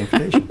 Thanks for the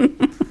invitation.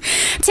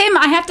 Tim,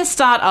 I have to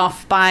start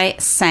off by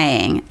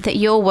saying that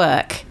your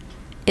work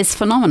is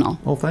phenomenal.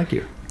 Oh, thank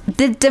you.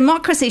 The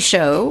Democracy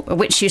show,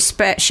 which you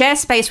share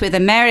space with a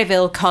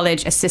Maryville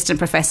College assistant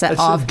professor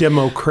of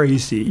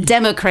Democrazy.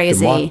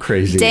 Democrazy.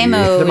 Democrazy.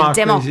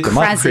 Democrazy.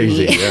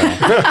 Democrazy,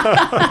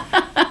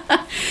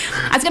 yeah.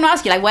 was going to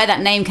ask you like where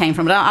that name came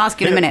from, but I'll ask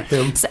you in a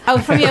minute. So,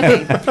 from you.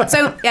 Okay.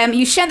 So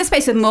you share the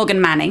space with Morgan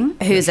Manning,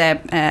 who's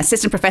a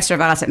assistant professor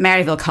of art at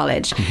Maryville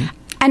College. Mm-hmm.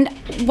 And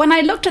when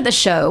I looked at the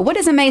show, what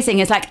is amazing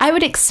is like I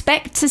would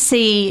expect to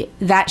see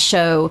that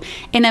show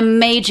in a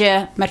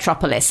major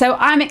metropolis. So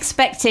I'm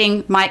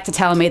expecting Mike to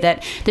tell me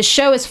that the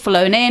show has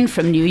flown in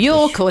from New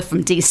York or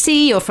from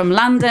DC or from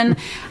London.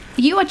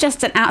 You are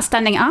just an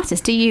outstanding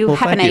artist. Do you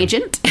have an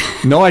agent?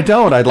 No, I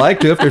don't. I'd like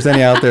to if there's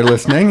any out there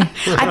listening.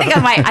 I think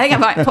I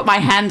might put my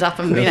hand up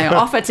and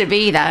offer to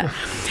be that.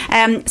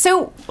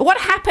 So what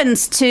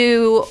happens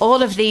to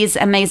all of these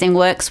amazing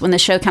works when the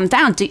show comes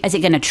down? Is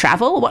it going to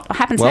travel? What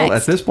happens next? Well,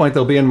 at this point,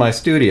 they'll be in my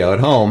studio at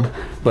home,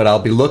 but I'll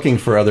be looking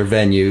for other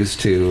venues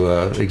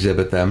to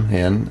exhibit them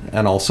in.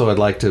 And also, I'd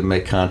like to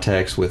make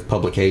contacts with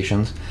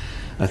publications.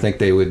 I think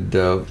they would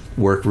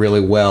work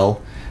really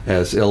well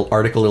as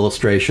article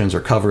illustrations or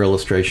cover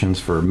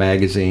illustrations for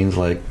magazines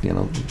like,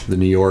 the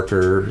New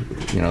Yorker,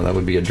 that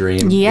would be a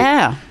dream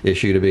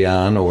issue to be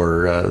on,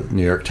 or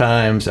New York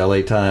Times,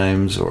 LA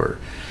Times, or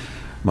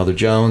Mother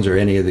Jones, or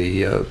any of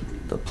the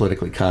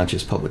politically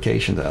conscious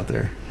publications out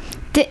there.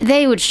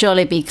 They would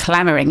surely be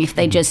clamoring if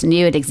they just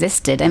knew it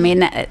existed. I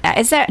mean,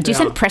 do you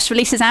send press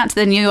releases out to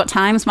the New York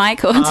Times,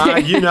 Mike? Or to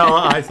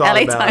I thought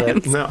LA about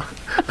Times? it. No.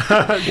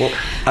 Well,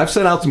 I've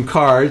sent out some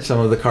cards, some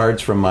of the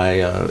cards from my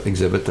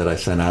exhibit that I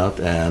sent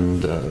out,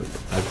 and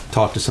I've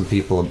talked to some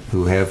people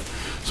who have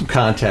some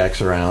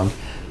contacts around.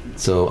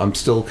 So I'm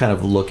still kind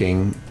of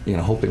looking,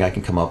 hoping I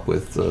can come up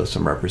with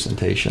some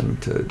representation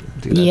to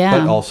do that,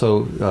 but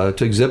also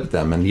to exhibit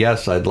them. And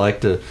yes, I'd like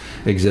to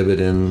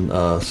exhibit in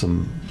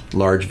some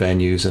large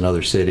venues in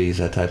other cities,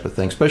 that type of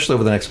thing, especially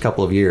over the next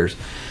couple of years,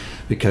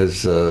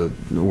 because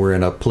we're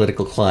in a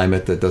political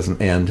climate that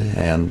doesn't end.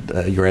 And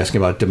you're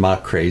asking about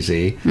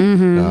democracy.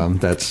 Mm-hmm.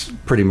 That's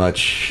pretty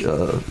much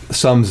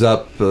sums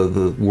up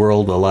the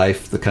world, the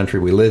life, the country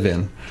we live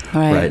in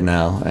right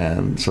now.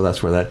 And so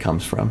that's where that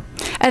comes from.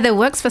 Are there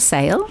works for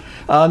sale?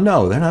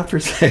 No, they're not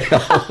for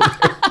sale.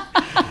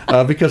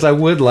 Because I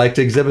would like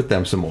to exhibit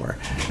them some more.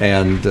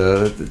 And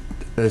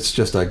it's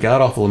just a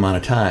god-awful amount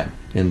of time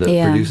into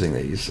producing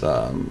these.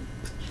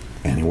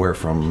 Anywhere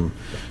from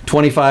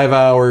 25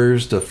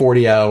 hours to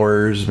 40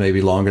 hours,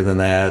 maybe longer than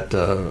that.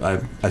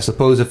 I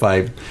suppose if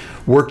I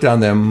worked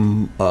on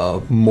them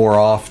more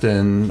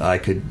often, I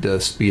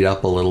could speed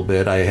up a little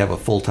bit. I have a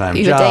full-time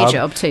job. You have a day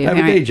job, too. I have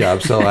a day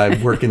job, so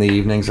I work in the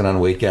evenings and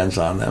on weekends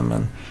on them.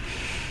 And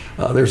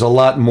there's a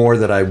lot more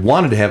that I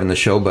wanted to have in the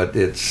show, but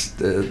it's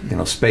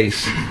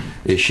space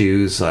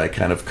issues. I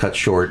kind of cut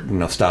short,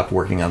 stopped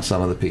working on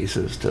some of the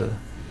pieces to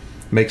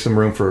make some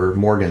room for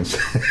Morgan's.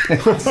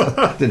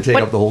 Didn't take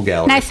up the whole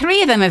gallery. Now,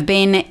 3 of them have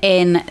been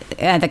in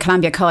the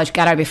Columbia College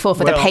Gallery before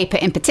for the paper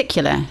in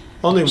particular.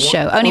 Only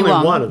show. One, only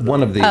one.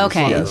 One of these.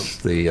 Okay. Yes,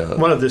 the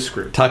one of this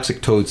group.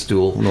 Toxic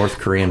Toadstool, North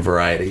Korean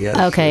variety. Yes.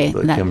 Okay.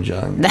 The Kim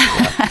Jong.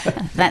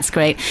 That's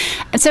great.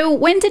 So,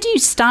 when did you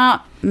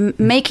start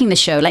making the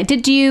show? Like,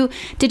 did you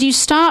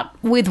start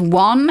with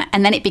one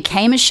and then it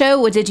became a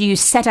show, or did you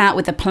set out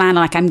with a plan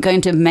like I'm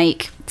going to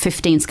make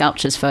 15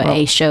 sculptures for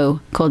a show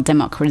called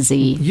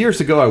Democrazy?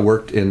 Years ago, I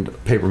worked in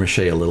paper mache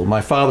a little.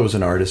 My father was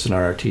an artist and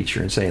art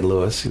teacher in St.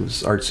 Louis. He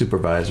was art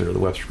supervisor of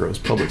the Webster Groves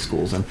Public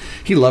Schools, and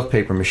he loved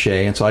paper mache,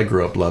 and so I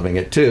grew up loving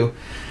it too.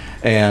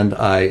 And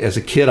as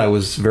a kid, I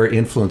was very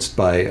influenced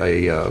by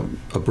a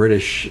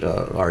British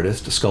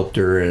artist, a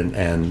sculptor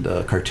and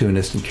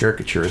cartoonist and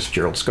caricaturist,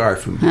 Gerald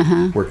Scarfe,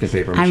 who worked in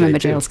paper mache. I remember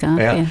Gerald Scarfe,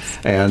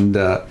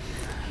 yes.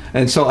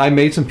 And so I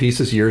made some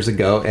pieces years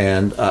ago,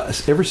 and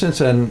ever since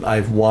then,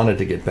 I've wanted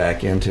to get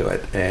back into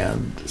it.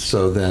 And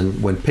so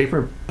then when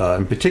paper,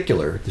 in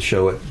particular, the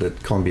show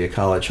that Columbia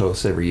College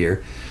hosts every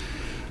year,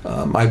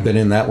 I've been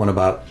in that one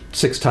about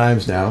 6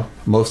 times now,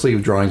 mostly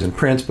with drawings and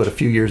prints, but a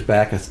few years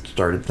back I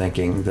started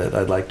thinking that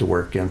I'd like to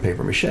work in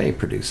paper mache,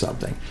 produce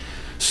something.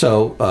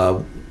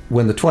 So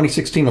when the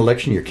 2016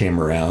 election year came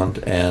around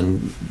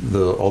and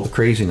all the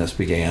craziness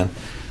began,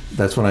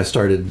 that's when I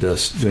started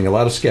doing a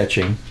lot of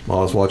sketching while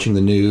I was watching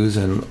the news,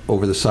 and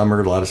over the summer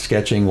a lot of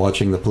sketching,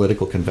 watching the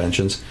political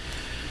conventions.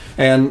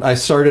 And I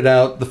started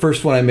out, the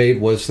first one I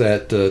made was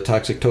that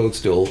Toxic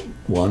Toadstool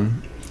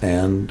one,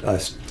 and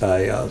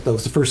that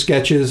was the first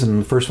sketches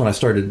and the first one I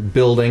started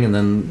building, and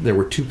then there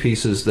were 2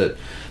 pieces that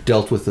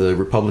dealt with the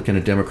Republican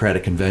and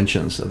Democratic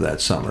conventions of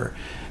that summer,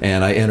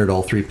 and I entered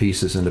all 3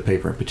 pieces into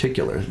paper in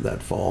particular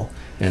that fall,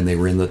 and they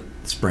were in the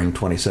spring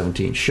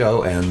 2017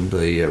 show, and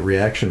the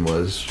reaction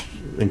was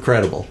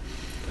incredible.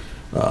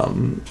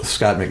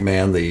 Scott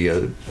McMahon,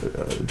 the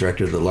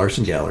director of the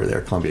Larson Gallery there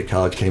at Columbia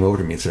College, came over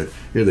to me and said,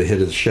 "You're the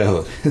hit of the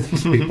show."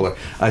 These people are.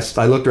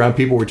 I looked around.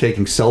 People were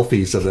taking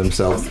selfies of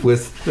themselves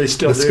with the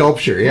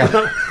sculpture,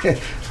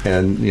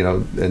 and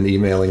and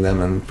emailing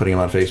them and putting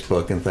them on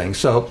Facebook and things.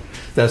 So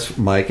that's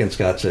Mike and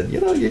Scott said,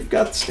 "You've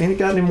got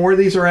any more of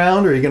these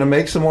around? Or are you going to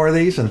make some more of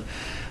these?" And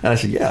I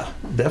said, "Yeah,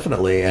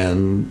 definitely."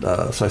 And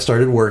so I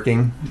started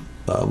working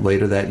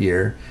later that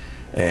year.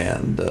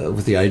 and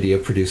with the idea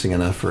of producing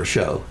enough for a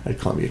show at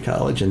Columbia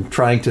College, and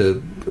trying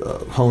to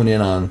hone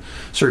in on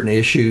certain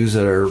issues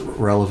that are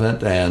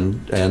relevant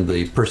and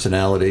the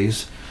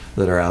personalities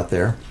that are out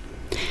there.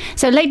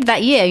 So later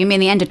that year, you mean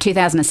the end of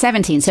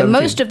 2017. So 17.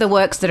 most of the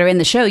works that are in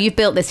the show you've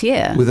built this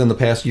year. Within the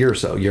past year or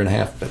so, year and a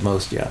half at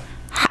most, yeah.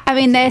 I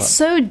mean, they're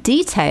so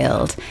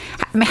detailed.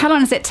 I mean, how long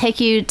does it take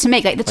you to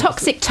make? Like the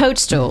toxic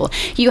toadstool,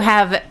 you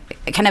have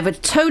kind of a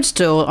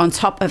toadstool on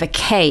top of a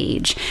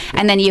cage,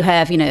 and then you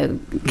have,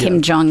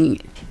 Kim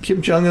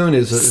Jong-un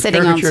is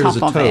sitting on top as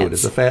a of toad, it.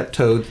 is a fat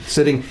toad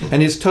sitting,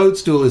 and his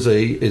toadstool is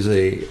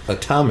a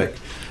atomic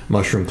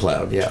mushroom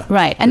cloud. Yeah,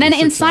 right. And then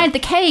inside the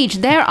cage,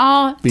 there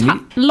are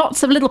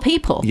lots of little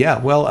people. Yeah.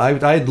 Well,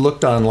 I'd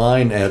looked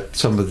online at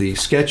some of the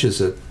sketches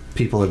that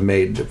people have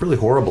made, really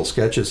horrible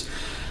sketches,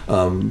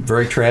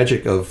 very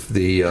tragic, of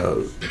the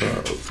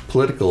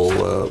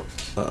political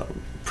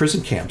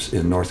prison camps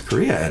in North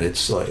Korea, and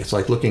it's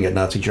like looking at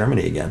Nazi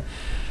Germany again.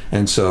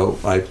 And so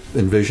I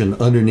envision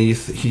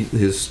underneath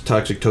his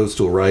toxic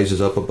toadstool rises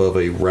up above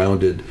a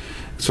rounded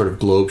sort of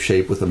globe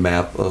shape with a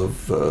map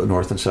of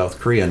North and South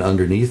Korea, and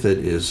underneath it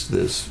is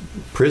this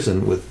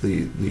prison with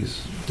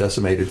these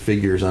decimated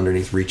figures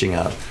underneath reaching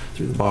out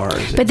through the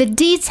bars. But the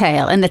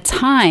detail and the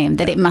time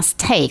that it must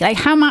take, like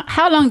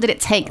how long did it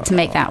take to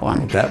make that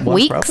one? That one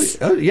Weeks?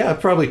 it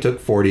probably took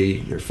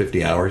 40 or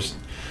 50 hours.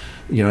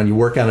 And you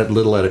work on it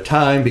little at a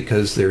time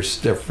because there's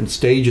different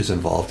stages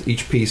involved.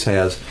 Each piece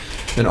has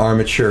an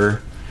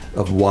armature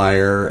of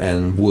wire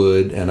and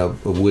wood and a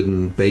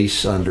wooden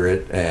base under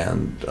it,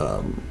 and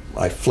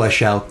I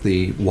flesh out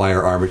the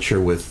wire armature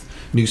with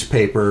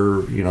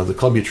newspaper. The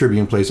Columbia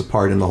Tribune plays a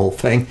part in the whole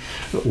thing,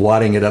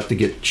 wadding it up to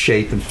get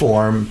shape and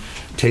form,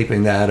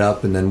 taping that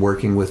up, and then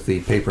working with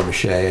the paper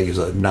mache. I use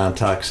a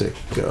non-toxic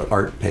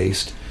art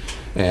paste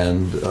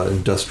and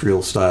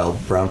industrial style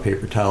brown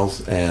paper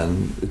towels,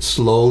 and it's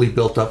slowly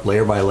built up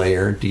layer by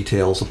layer,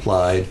 details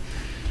applied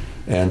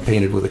and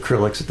painted with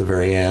acrylics at the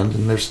very end.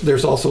 And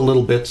there's also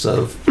little bits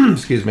of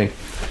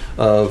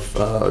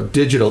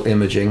digital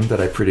imaging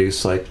that I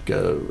produce, like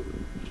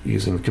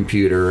using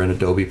computer and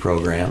Adobe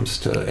programs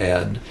to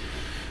add.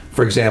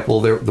 For example,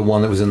 the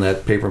one that was in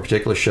that paper in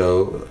particular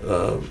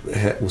show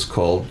was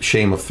called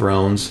Shame of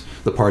Thrones.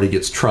 The party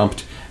gets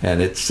trumped,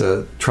 and it's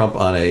Trump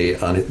on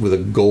it with a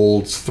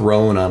gold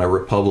throne on a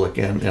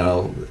Republican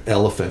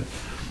elephant,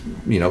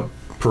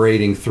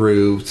 parading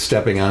through,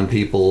 stepping on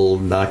people,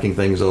 knocking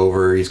things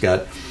over. He's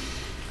got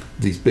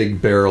these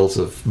big barrels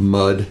of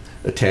mud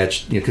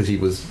attached, because he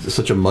was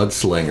such a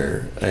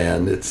mudslinger,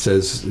 and it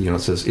says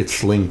it's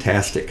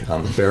sling-tastic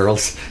on the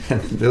barrels,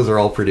 and those are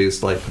all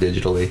produced like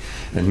digitally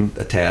and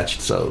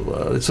attached.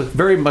 So it's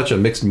very much a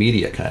mixed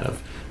media kind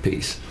of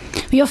piece.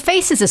 Your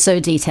faces are so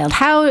detailed.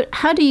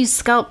 How do you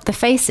sculpt the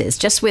faces?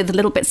 Just with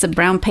little bits of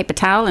brown paper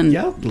towel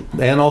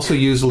and also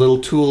use little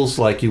tools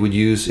like you would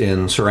use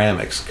in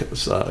ceramics.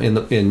 'Cause,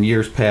 in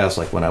years past,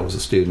 like when I was a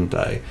student,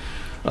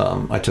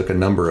 I took a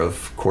number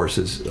of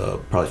courses,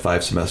 probably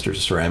 5 semesters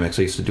of ceramics.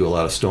 I used to do a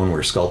lot of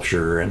stoneware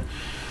sculpture and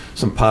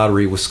some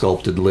pottery with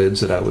sculpted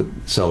lids that I would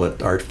sell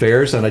at art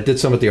fairs, and I did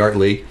some at the Art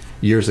League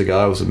years ago.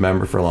 I was a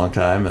member for a long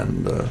time,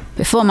 and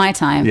before my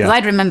time, because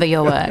I'd remember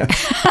your work.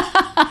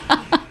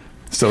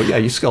 So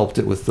you sculpt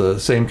it with the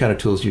same kind of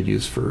tools you'd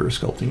use for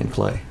sculpting in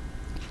clay.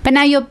 But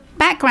now your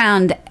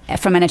background,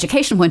 from an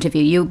educational point of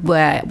view, you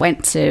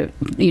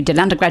did an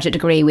undergraduate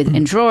degree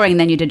in drawing,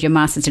 then you did your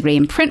master's degree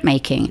in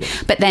printmaking.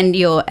 Yes. But then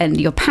your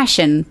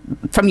passion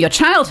from your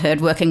childhood,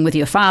 working with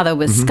your father,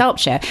 was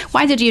sculpture.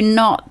 Why did you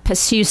not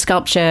pursue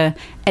sculpture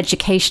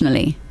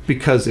educationally?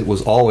 Because it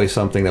was always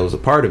something that was a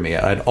part of me.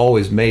 I'd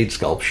always made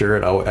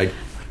sculpture. I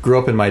grew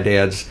up in my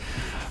dad's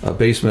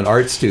basement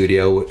art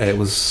studio. It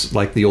was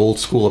like the old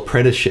school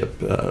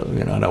apprenticeship.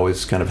 I'd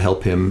always kind of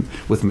help him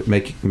with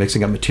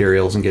mixing up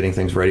materials and getting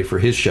things ready for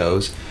his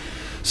shows.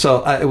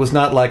 So it was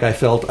not like I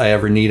felt I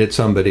ever needed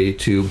somebody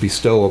to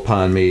bestow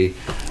upon me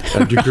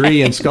a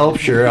degree in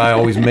sculpture. I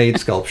always made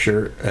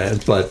sculpture,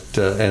 but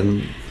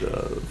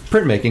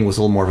printmaking was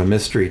a little more of a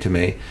mystery to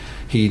me.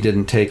 He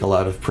didn't take a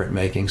lot of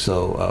printmaking,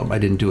 so I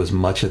didn't do as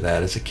much of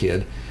that as a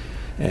kid.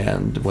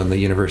 And when the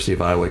University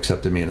of Iowa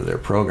accepted me into their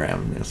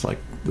program, it's like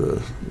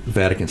the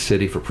Vatican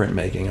City for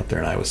printmaking up there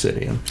in Iowa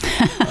City, and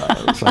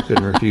so I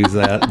couldn't refuse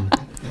that.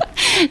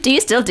 Do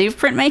you still do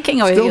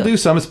printmaking? Still do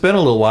some. It's been a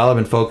little while. I've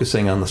been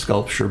focusing on the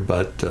sculpture,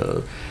 but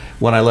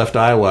when I left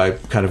Iowa, I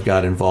kind of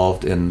got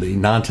involved in the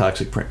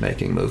non-toxic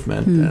printmaking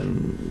movement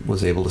and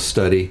was able to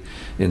study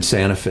in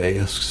Santa Fe,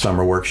 a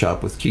summer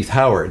workshop with Keith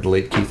Howard, the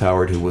late Keith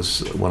Howard, who was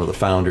one of the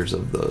founders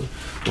of the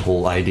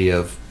whole idea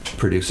of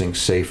producing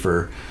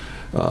safer,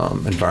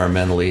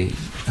 environmentally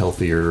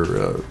healthier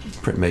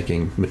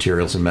printmaking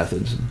materials and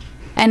methods.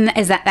 And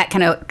is that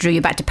kind of drew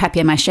you back to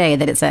papier-mâché,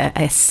 that it's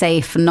a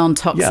safe,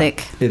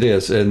 non-toxic... Yeah, it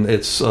is, and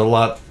it's a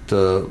lot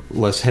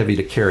less heavy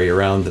to carry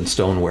around than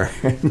stoneware.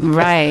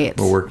 Right.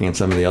 We're working in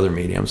some of the other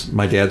mediums.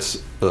 My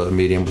dad's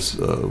medium was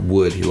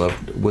wood. He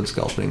loved wood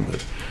sculpting,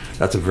 but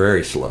that's a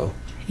very slow.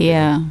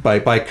 Yeah.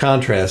 By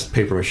contrast,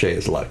 papier-mâché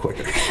is a lot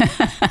quicker.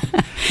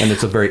 And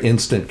it's a very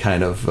instant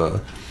kind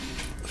of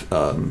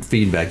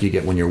feedback you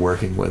get when you're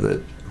working with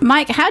it.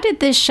 Mike, how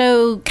did this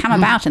show come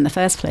about in the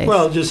first place?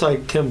 Well, just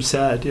like Tim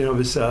said, it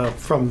was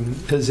from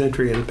his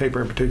entry in the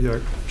paper in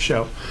particular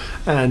show,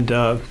 and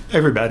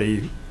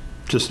everybody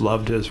just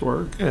loved his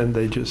work, and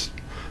they just,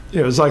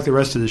 it was like the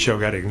rest of the show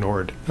got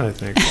ignored, I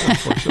think,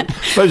 unfortunately.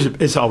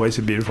 But it's always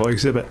a beautiful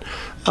exhibit,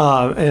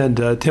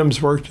 and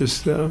Tim's work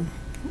just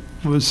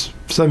was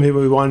something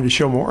we wanted to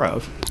show more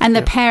of. And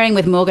the pairing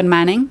with Morgan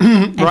Manning,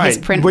 and his Right,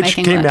 printmaking which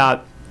came work.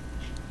 out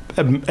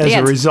as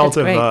a result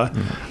it's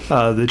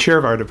of the chair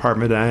of our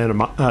department, Diana.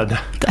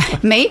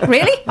 Me?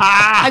 Really?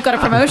 I've got a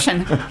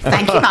promotion.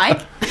 Thank you,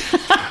 Mike.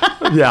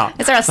 Yeah.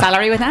 Is there a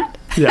salary with that?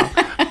 Yeah.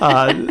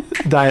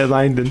 Diane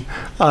Langdon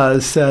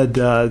said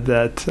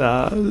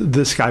that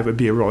this guy would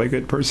be a really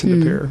good person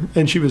to pair.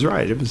 And she was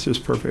right. It was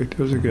just perfect. It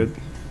was a good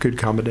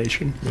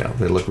combination. Yeah,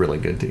 they look really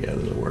good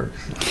together, the work.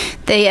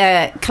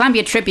 The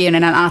Columbia Tribune,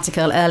 in an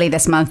article early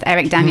this month,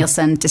 Eric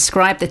Danielson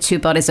described the two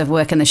bodies of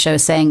work in the show,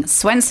 saying,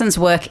 Swenson's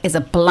work is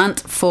a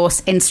blunt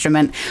force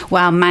instrument,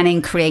 while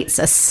Manning creates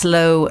a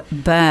slow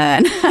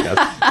burn.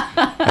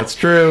 That's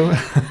true.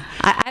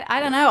 I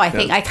don't know. I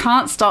think I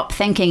can't stop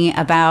thinking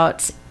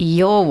about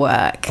your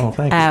work Oh,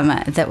 thank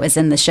you. That was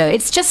in the show.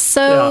 It's just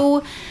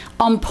so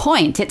on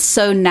point. It's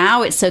so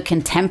now. It's so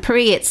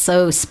contemporary. It's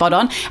so spot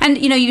on. And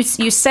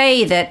you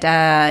say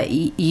that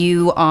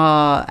you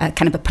are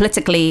kind of a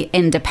politically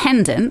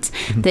independent,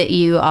 that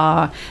you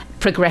are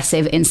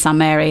progressive in some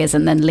areas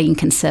and then lean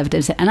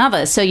conservatives in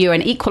others. So you're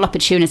an equal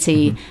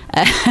opportunity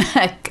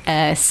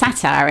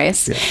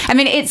satirist. Yeah. I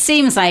mean, it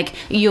seems like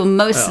you're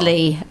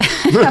mostly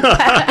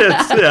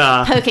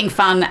poking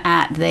fun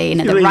at the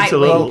right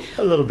wing.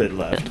 A little bit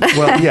left.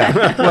 Well,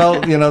 yeah.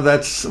 Well,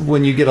 that's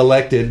when you get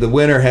elected, the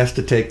winner has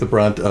to take the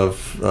brunt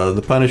of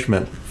the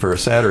punishment for a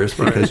satirist,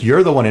 because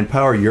you're the one in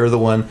power. You're the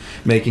one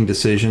making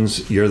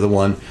decisions. You're the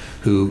one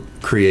who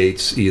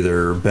creates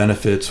either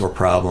benefits or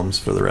problems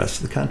for the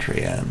rest of the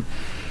country. And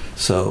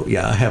so,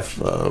 yeah, I have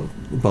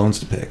bones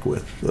to pick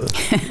with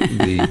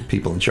the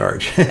people in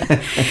charge.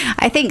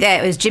 I think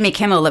it was Jimmy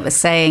Kimmel that was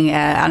saying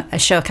on a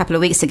show a couple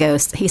of weeks ago,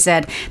 he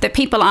said that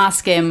people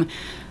ask him,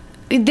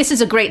 this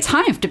is a great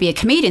time to be a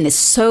comedian. There's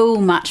so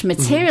much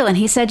material. And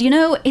he said,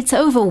 it's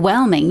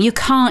overwhelming. You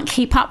can't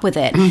keep up with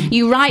it.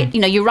 You write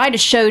a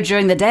show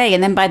during the day,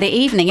 and then by the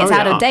evening it's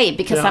out of date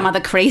because some other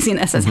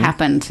craziness has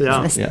happened.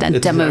 Yeah. This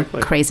demo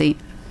crazy.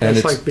 And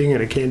it's like being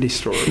in a candy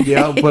store.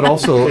 Yeah, but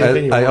also,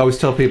 I always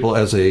tell people,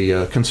 as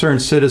a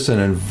concerned citizen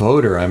and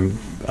voter, I'm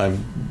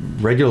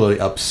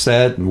regularly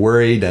upset and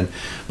worried,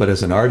 but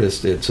as an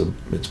artist, it's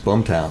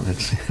boomtown.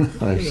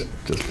 There's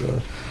just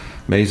an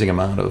amazing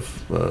amount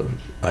of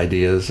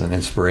ideas and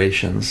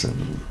inspirations,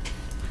 and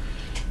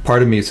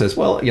part of me says,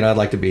 well, I'd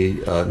like to be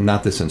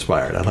not this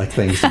inspired. I'd like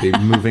things to be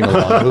moving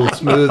along a little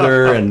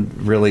smoother and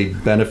really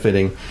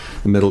benefiting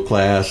the middle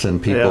class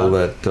and people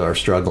that are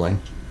struggling.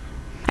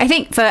 I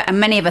think for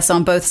many of us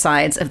on both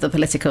sides of the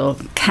political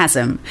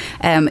chasm,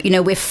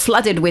 we're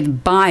flooded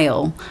with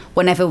bile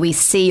whenever we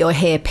see or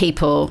hear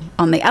people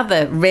on the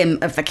other rim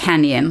of the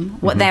canyon,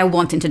 what they're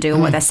wanting to do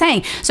and what they're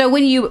saying. So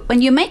when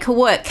you make a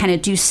work,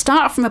 do you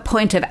start from a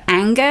point of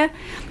anger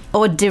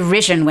or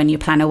derision when you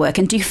plan a work?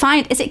 And do you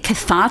find, is it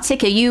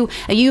cathartic? Are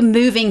you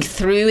moving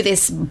through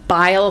this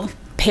bile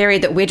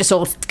period that we're just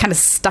all kind of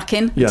stuck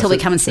in until we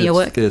come and see your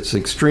work? It's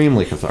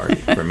extremely cathartic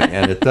for me,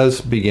 and it does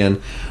begin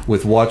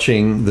with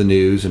watching the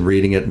news and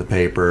reading it in the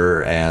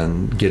paper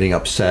and getting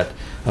upset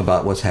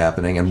about what's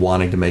happening and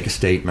wanting to make a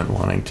statement,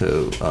 wanting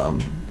to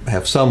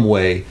have some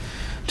way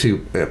to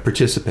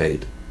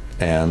participate.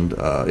 And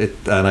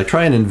I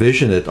try and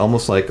envision it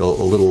almost like a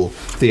little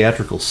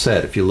theatrical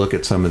set. If you look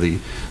at some of the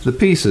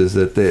pieces,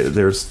 that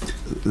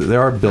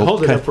there are built.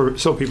 Hold it up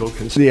so people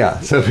can see. Yeah,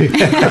 so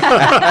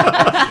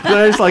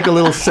there's like a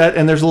little set,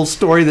 and there's a little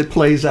story that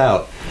plays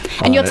out.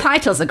 And your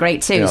titles are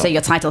great too. Yeah. So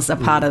your titles are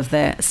part of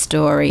the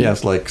story. Yeah,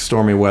 it's like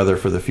stormy weather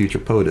for the future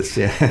POTUS.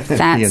 Yeah,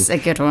 that's a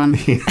good one.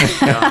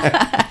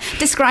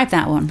 Describe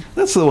that one.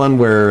 That's the one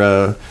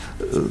where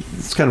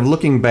it's kind of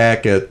looking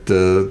back at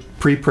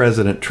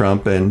pre-President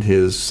Trump and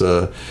his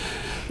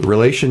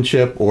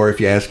relationship, or if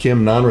you ask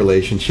him,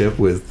 non-relationship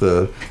with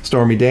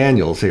Stormy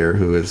Daniels here,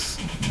 who is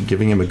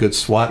giving him a good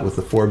swat with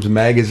the Forbes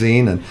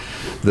magazine, and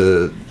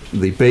the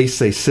base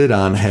they sit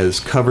on has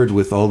covered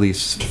with all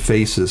these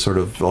faces, sort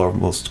of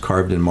almost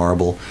carved in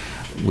marble,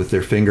 with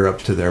their finger up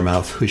to their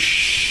mouth,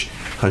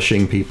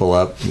 hushing people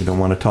up. You don't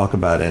want to talk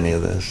about any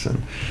of this.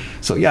 And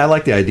so, yeah, I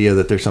like the idea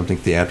that there's something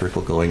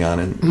theatrical going on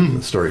in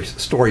the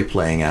story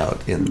playing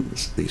out in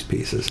these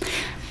pieces.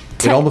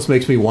 It almost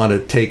makes me want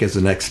to take as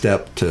the next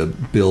step to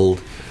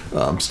build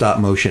stop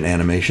motion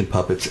animation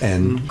puppets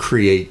and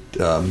create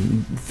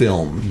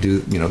film.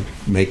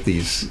 Make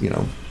these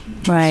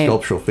Right.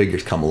 sculptural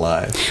figures come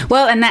alive.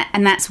 Well,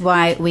 and that's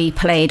why we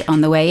played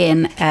on the way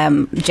in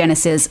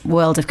Genesis'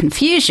 World of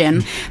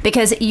Confusion,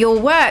 because your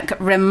work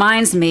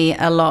reminds me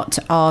a lot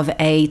of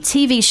a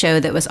TV show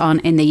that was on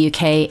in the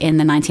UK in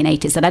the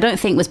 1980s that I don't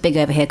think was big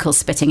over here, called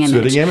Spitting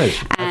Image. Spitting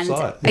Image. And I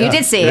saw it. you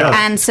did see it.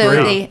 Yeah. And so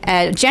Great.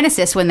 the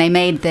Genesis, when they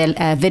made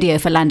the video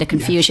for Land of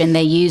Confusion,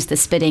 they used the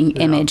Spitting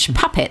Image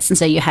puppets. And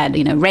so you had,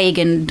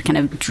 Reagan kind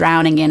of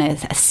drowning in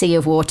a sea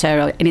of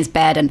water in his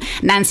bed, and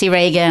Nancy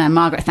Reagan and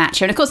Margaret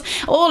Thatcher. And of course,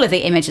 all of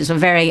the images were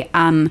very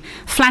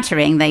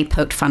unflattering. They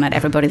poked fun at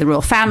everybody, the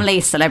royal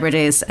family,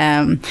 celebrities.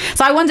 So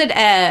I wondered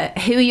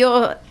who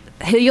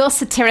your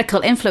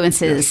satirical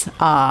influences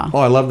are. Oh,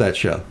 I love that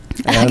show.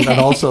 And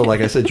also,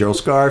 like I said, Gerald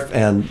Scarfe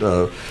and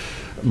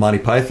Monty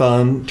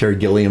Python, Terry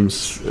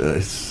Gilliam's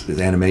his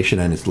animation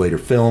and his later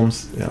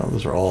films.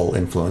 Those are all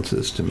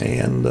influences to me.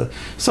 And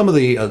some of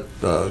the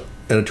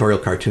editorial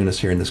cartoonists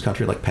here in this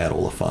country, like Pat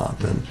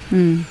Oliphant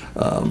and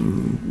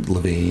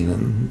Levine,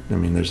 and I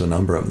mean, there's a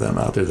number of them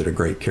out there that are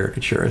great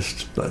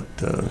caricaturists. But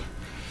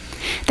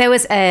there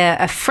was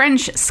a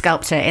French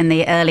sculptor in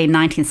the early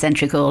 19th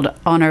century called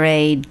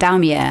Honoré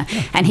Daumier,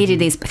 and he did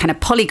these kind of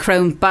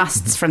polychrome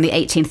busts from the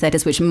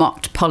 1830s which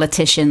mocked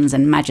politicians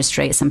and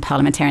magistrates and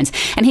parliamentarians.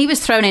 And he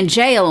was thrown in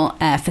jail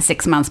for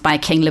 6 months by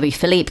King Louis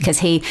Philippe because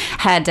he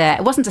had,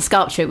 it wasn't a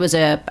sculpture, it was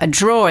a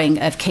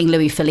drawing of King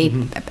Louis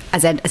Philippe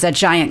as a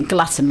giant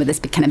glutton with this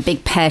kind of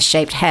big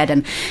pear-shaped head,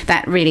 and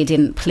that really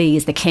didn't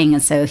please the king,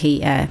 and so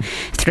he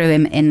threw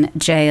him in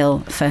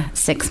jail for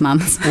 6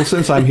 months. well,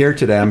 since I'm here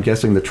today, I'm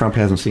guessing that Trump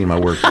hasn't seen my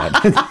work yet.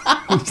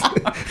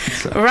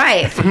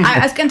 Right. I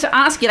was going to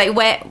ask you,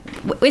 where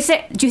is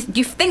it? Do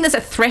you think there's a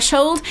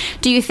threshold?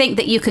 Do you think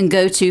that you can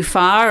go too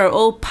far? Are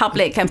all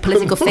public and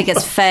political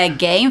figures fair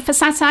game for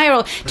satire,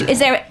 or is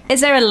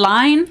there a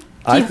line?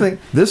 I think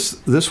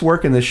this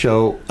work in this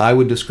show I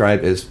would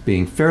describe as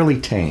being fairly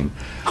tame.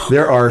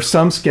 There are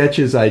some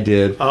sketches I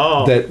did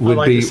that would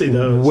like to see be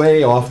those.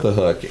 way off the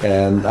hook,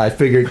 and I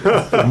figured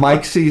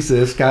Mike sees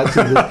this, Scott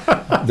sees this.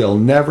 They'll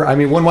never. I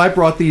mean, when I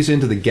brought these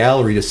into the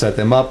gallery to set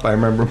them up, I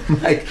remember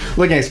Mike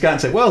looking at Scott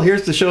and saying, "Well,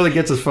 here's the show that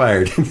gets us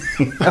fired."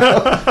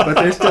 But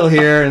they're still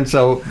here, and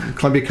so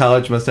Columbia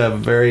College must have a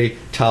very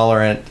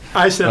tolerant.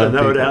 I sent a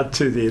note out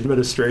to the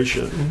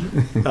administration.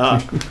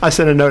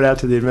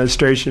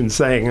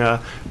 Saying,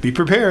 "Be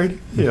prepared.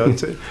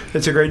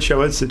 It's a great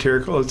show. It's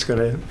satirical. It's going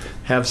to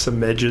have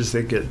some edges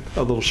that get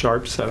a little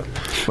sharp." So,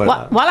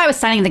 But, while I was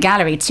standing in the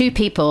gallery, two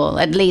people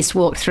at least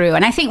walked through,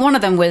 and I think one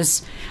of them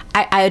was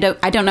I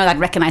don't know that I'd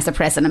recognize the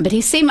president, but he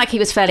seemed like he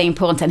was fairly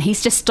important, and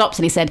he's just stopped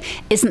and he said,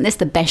 "Isn't this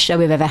the best show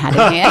we've ever had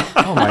in here?"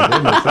 oh my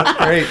goodness, that's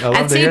great! I love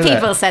And to two hear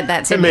people that. said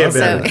that to It me. may have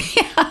So, been.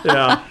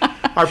 Yeah.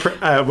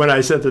 When I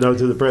sent the note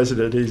to the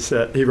president,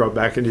 he wrote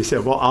back and he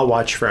said, "Well, I'll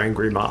watch for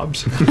angry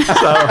mobs."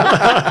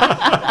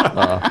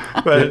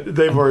 But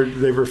they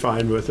were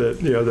fine with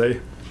it.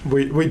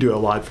 We do a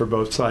lot for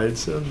both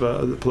sides of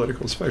the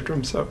political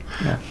spectrum. So.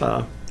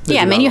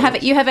 I mean, you have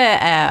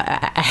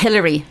a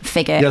Hillary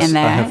figure Yes, in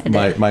there. I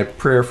have my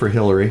prayer for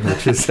Hillary,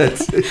 which is that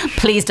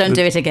Please don't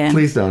do it again.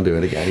 Please don't do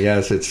it again.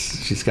 Yes,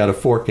 she's got a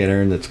fork in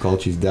her, and it's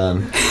called "She's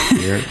done."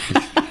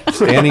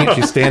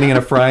 She's standing in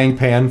a frying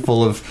pan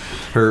full of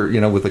her,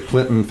 with the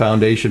Clinton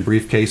Foundation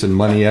briefcase and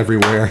money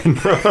everywhere.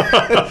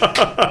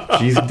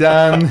 She's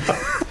done.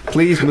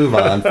 Please move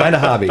on. Find a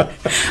hobby.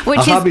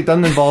 Hobby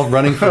doesn't involve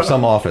running for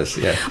some office.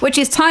 Yeah. Which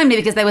is timely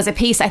because there was a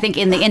piece, I think,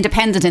 in The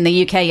Independent in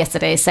the UK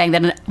yesterday saying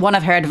that one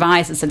of her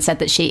advisors had said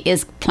that she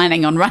is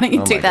planning on running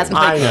in 2003.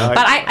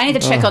 But I need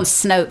to check on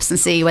Snopes and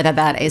see whether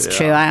that is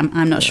true.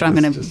 I'm not sure I'm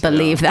going to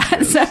believe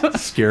that. So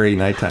Scary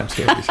nighttime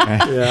stories.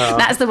 Right? Yeah.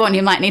 That's the one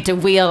you might need to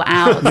wheel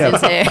out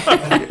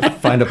into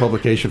Find a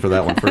publication for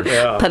that one first.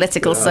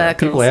 political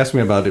circles. People ask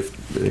me about if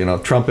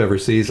Trump ever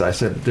sees. I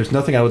said, "There's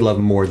nothing I would love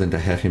more than to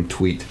have him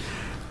tweet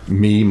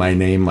me, my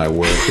name, my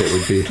work." It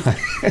would be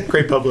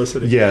great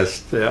publicity.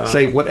 Yes. Yeah.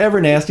 Say whatever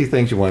nasty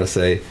things you want to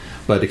say,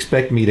 but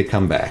expect me to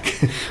come back.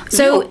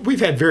 So we've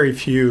had very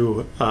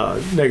few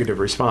negative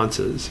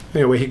responses.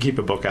 We can keep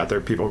a book out there.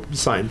 People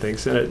sign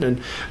things in it,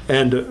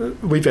 and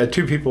we've had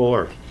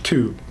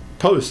two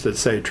posts that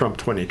say Trump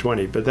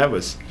 2020, but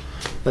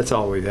that's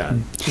all we've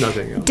had.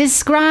 Nothing else.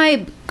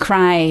 describe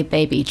Cry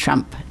Baby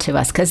Trump to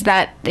us, because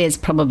that is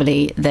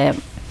probably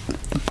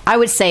I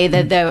would say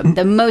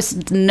the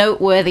most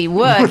noteworthy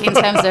work in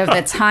terms of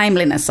the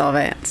timeliness of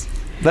it.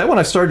 That one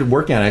I started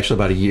working on actually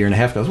about a year and a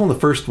half ago. It was one of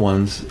the first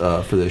ones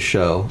for this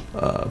show,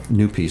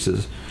 new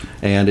pieces.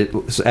 And it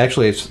was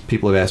actually,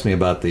 people have asked me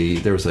about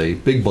there was a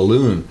big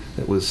balloon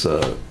that was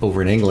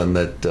over in England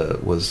that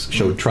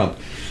showed Trump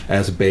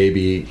as a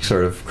baby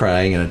sort of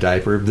crying in a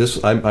diaper.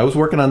 I was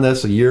working on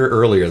this a year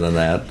earlier than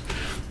that.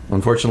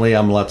 Unfortunately,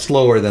 I'm a lot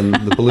slower than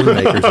the balloon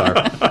makers are.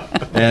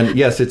 And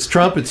yes, it's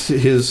Trump. It's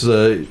his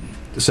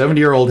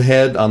 70-year-old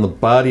head on the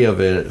body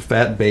of a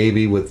fat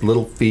baby with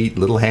little feet,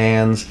 little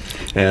hands,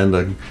 and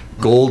a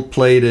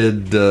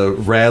gold-plated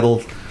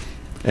rattle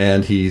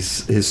And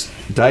his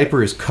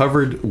diaper is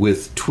covered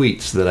with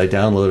tweets that I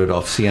downloaded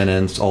off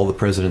CNN's All the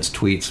President's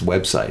Tweets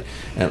website.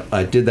 And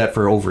I did that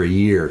for over a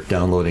year,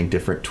 downloading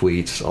different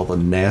tweets, all the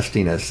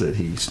nastiness that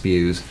he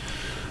spews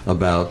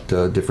about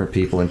different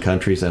people and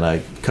countries. And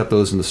I cut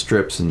those into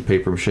strips and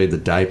paper mache the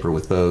diaper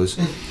with those.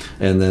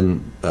 And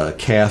then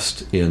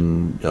cast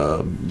in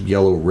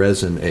yellow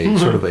resin a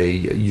sort of a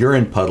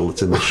urine puddle.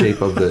 It's in the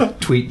shape of the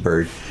tweet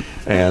bird.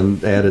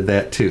 And added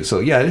that too.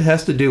 So yeah, it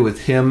has to do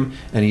with him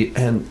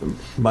and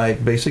my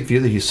basic view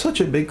that he's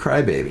such a big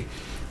crybaby.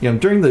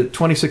 During the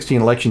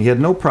 2016 election, he had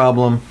no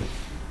problem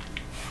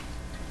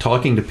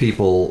talking to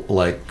people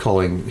like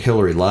calling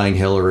Hillary lying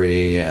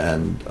Hillary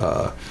and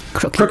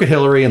crooked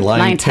Hillary and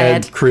lying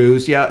Ted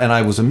Cruz. Yeah, and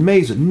I was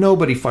amazed that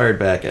nobody fired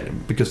back at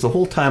him, because the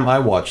whole time I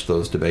watched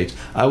those debates,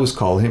 I was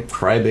calling him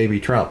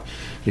crybaby Trump,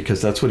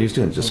 because that's what he was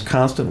doing, just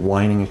constant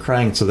whining and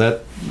crying. So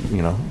that,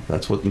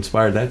 that's what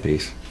inspired that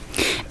piece.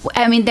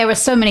 I mean, there were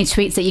so many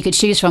tweets that you could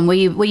choose from. Were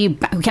you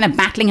kind of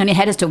battling on your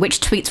head as to which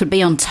tweets would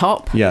be on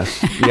top?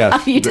 Yes.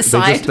 You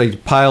decide? They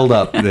piled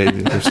up.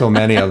 There's so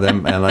many of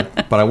them,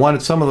 but I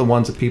wanted some of the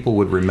ones that people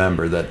would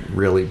remember that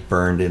really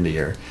burned into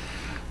your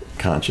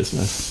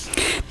consciousness.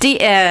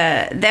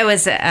 There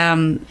was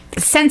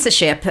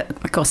censorship,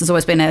 of course, has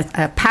always been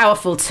a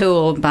powerful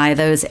tool by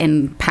those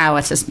in power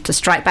to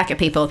strike back at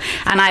people.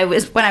 And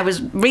when I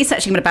was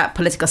researching about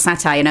political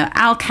satire,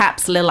 Al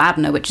Cap's Lil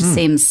Abner, which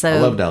seems so... I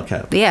loved Al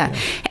Cap. Yeah.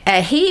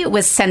 He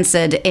was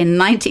censored in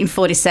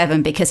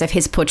 1947 because of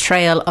his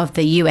portrayal of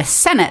the U.S.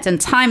 Senate.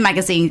 And Time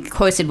magazine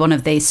quoted one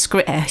of the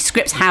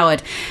Scripps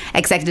Howard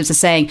executives as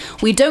saying,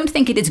 "We don't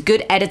think it is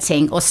good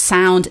editing or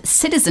sound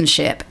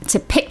citizenship to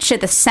picture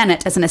the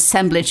Senate as an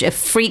assemblage of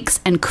freaks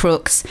and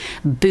crooks,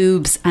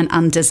 boobs and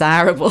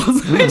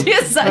undesirables," which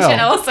is such an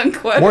awesome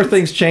quote. More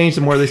things change,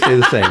 the more they stay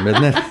the same,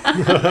 isn't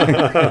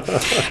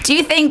it? Do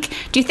you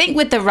think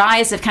with the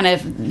rise of kind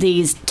of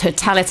these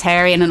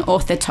totalitarian and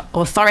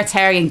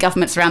authoritarian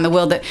governments around the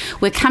world that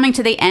we're coming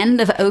to the end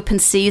of open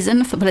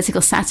season for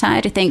political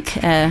satire? Do you think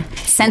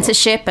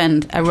censorship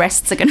and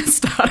arrests are going to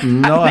start?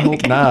 No, I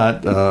hope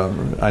not.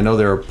 I know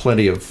there are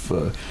plenty of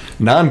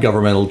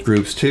non-governmental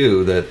groups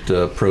too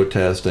that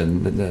protest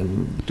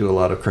and do a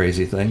lot of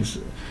crazy things.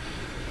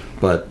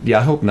 But yeah,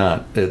 I hope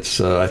not.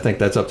 It's I think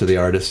that's up to the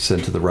artists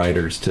and to the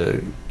writers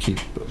to keep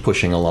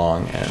pushing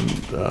along.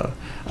 And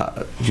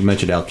you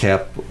mentioned Al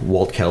Cap.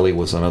 Walt Kelly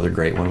was another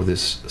great one with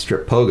his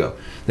strip Pogo.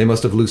 They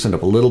must have loosened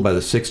up a little by the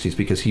 60s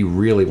because he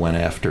really went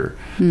after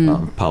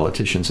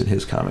politicians in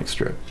his comic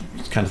strip.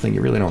 It's the kind of thing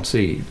you really don't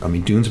see. I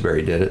mean,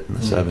 Doonesbury did it in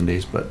the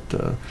 70s, but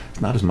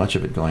not as much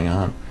of it going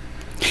on.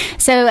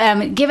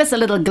 So give us a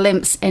little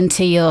glimpse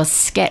into your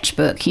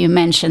sketchbook. You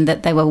mentioned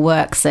that there were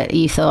works that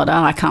you thought,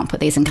 I can't put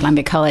these in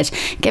Columbia College.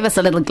 Give us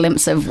a little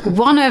glimpse of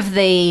one of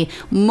the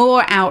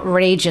more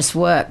outrageous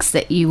works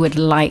that you would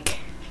like,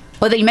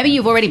 or that maybe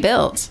you've already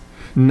built.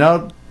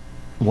 No,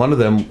 one of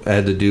them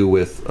had to do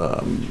with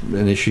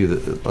an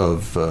issue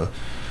of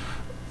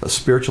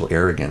spiritual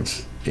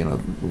arrogance,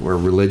 where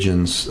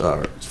religions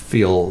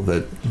feel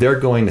that they're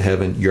going to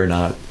heaven, you're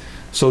not.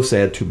 So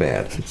sad, too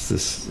bad. It's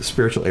this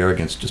spiritual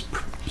arrogance just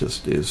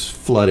is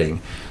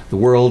flooding the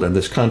world and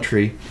this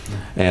country.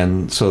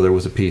 And so there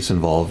was a piece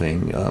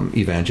involving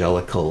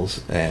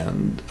evangelicals,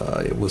 and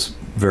it was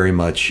very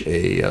much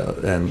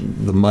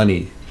and the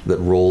money that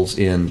rolls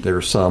in.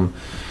 There's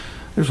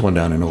one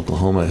down in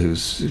Oklahoma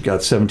who's got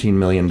 $17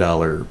 million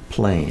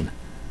plane,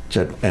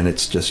 and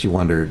it's just, you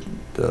wonder,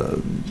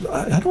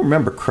 I don't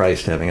remember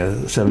Christ having a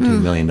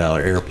 $17 million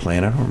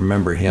airplane. I don't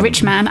remember him.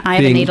 Rich man, eye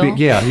of the needle.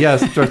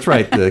 Yes, that's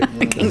right. The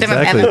kingdom exactly,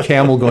 of heaven. the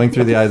camel going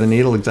through the eye of the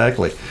needle,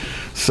 exactly.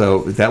 So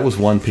that was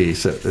one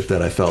piece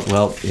that I felt,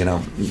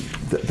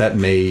 that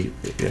may,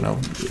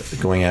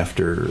 going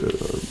after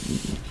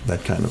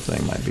that kind of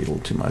thing might be a little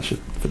too much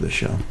for this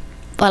show.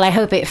 Well, I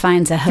hope it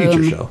finds a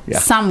home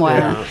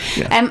somewhere.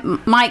 Yeah.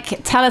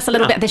 Mike, tell us a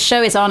little bit. This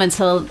show is on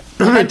until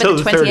November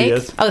the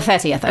 28th? Oh, the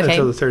 30th, okay.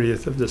 Until the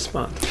 30th of this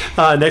month.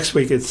 Next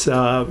week, it's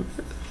the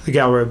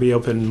gallery will be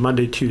open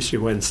Monday, Tuesday,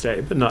 Wednesday,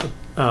 but not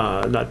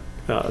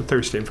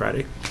Thursday and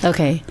Friday.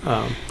 Okay.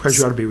 Because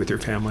you ought to be with your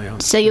family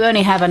on. So you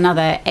only have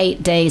another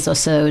 8 days or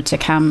so to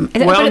come.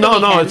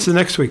 No, it's the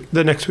next week.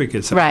 The next week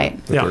is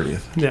right. The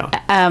 30th.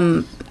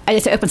 Yeah.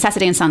 Is it open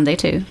Saturday and Sunday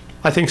too?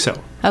 I think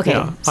so. Okay.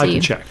 Yeah, so I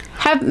can check.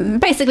 Have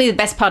basically the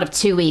best part of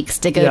 2 weeks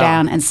to go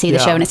down and see the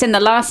show. And it's in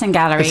the Larson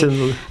Gallery. It's in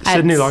the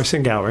Sidney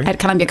Larson Gallery. At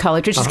Columbia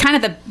College, which is kind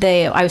of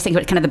I was thinking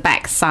about kind of the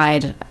back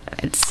side.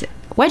 It's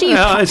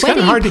kind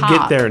of hard to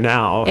get there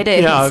now. It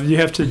is. Yeah, you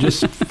have to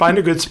just find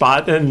a good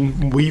spot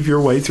and weave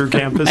your way through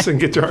campus and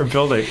get to our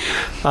building.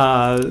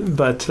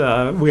 But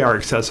we are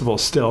accessible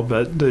still.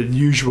 But the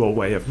usual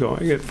way of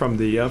going it from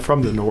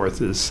the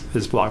north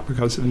is blocked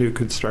because of new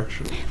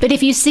construction. But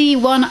if you see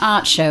one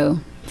art show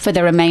for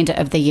the remainder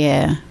of the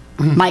year,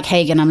 Mike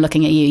Hagan, I'm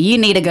looking at you. You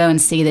need to go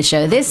and see the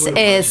show. This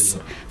is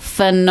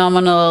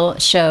phenomenal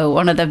show,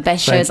 one of the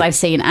best shows I've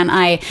seen, and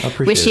I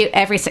wish you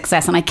every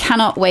success, and I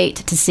cannot wait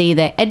to see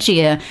the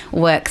edgier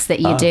works that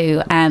you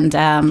do, and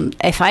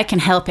if I can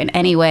help in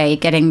any way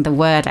getting the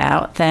word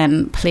out,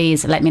 then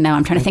please let me know.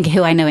 I'm trying to think of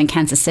who I know in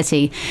Kansas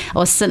City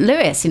or St.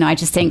 Louis. I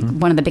just think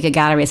one of the bigger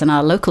galleries in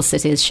our local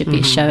cities should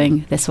be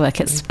showing this work.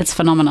 It's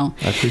phenomenal.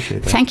 I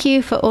appreciate that. Thank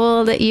you for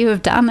all that you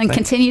have done and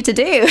continue to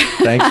do.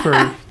 Thanks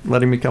for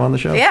letting me come on the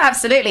show. Yeah,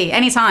 absolutely.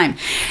 Anytime.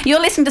 You're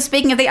listening to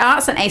Speaking of the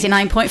Arts on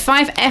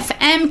 89.5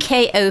 FM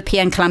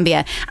KOPN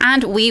Columbia.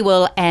 And we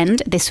will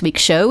end this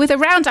week's show with a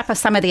roundup of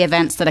some of the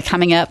events that are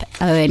coming up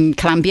in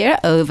Columbia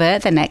over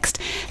the next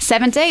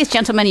 7 days.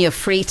 Gentlemen, you're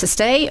free to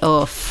stay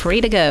or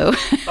free to go.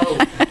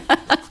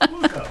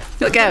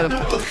 We'll go.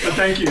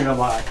 Thank you a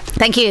lot.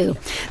 Thank you.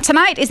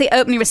 Tonight is the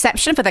opening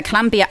reception for the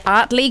Columbia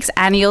Art League's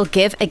annual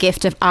Give a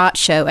Gift of Art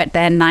show at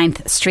their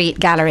 9th Street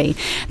Gallery.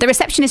 The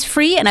reception is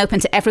free and open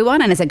to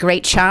everyone and is a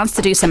great chance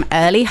to do some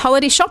early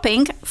holiday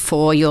shopping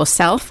for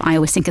yourself. I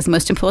always think is the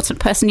most important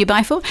person you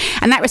buy for.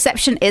 And that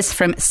reception is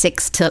from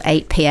 6 till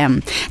 8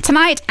 p.m.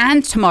 Tonight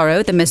and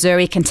tomorrow, the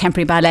Missouri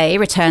Contemporary Ballet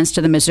returns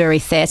to the Missouri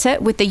Theatre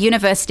with the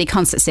University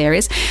Concert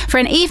Series for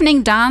an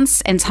evening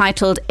dance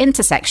entitled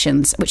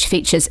Intersections, which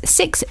features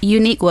 6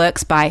 unique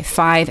works by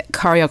 5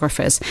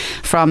 choreographers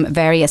from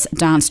various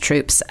dance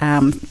troupes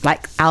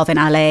like Alvin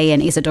Ailey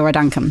and Isadora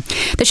Duncan.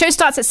 The show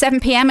starts at 7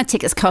 p.m. and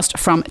tickets cost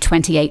from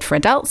 $28 for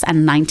adults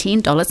and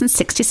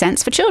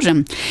 $19.60 for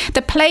children.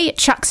 The play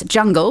Chuck's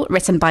Jungle,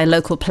 written by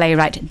local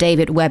playwright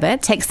David Weber,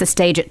 takes the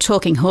stage at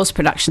Talking Horse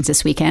Productions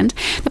this weekend.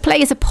 The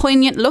play is a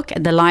poignant look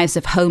at the lives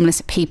of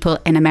homeless people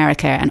in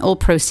America, and all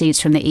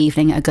proceeds from the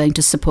evening are going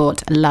to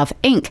support Love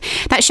Inc.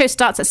 That show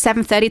starts at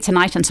 7:30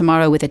 tonight and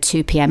tomorrow with a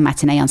 2 p.m.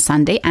 matinee on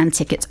Sunday, and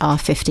tickets are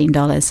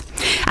 $15.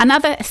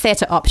 Another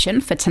theatre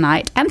option for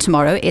tonight and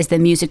tomorrow is the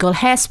musical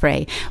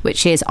Hairspray,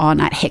 which is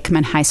on at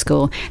Hickman High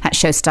School. That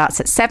show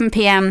starts at 7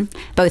 p.m.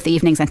 both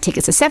evenings, and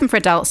tickets are $7 for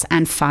adults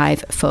and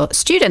 $5 for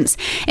students.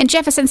 In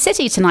Jefferson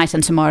City tonight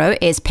and tomorrow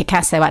is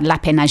Picasso at La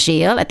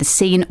Penagile at the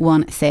Scene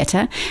 1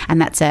 Theatre,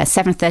 and that's a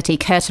 7:30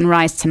 curtain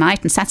rise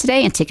tonight and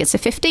Saturday, and tickets are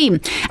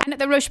 $15. And at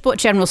the Rocheport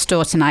General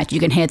Store tonight, you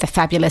can hear the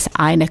fabulous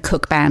Ina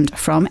Cook Band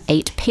from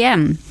 8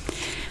 p.m.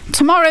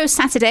 Tomorrow,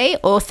 Saturday,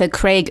 author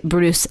Craig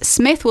Bruce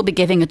Smith will be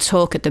giving a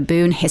talk at the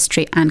Boone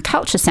History and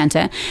Culture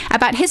Center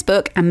about his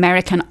book,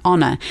 American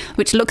Honor,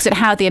 which looks at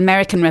how the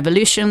American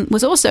Revolution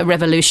was also a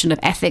revolution of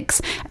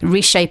ethics,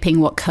 reshaping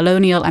what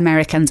colonial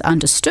Americans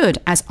understood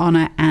as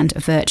honor and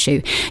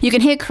virtue. You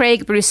can hear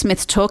Craig Bruce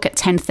Smith's talk at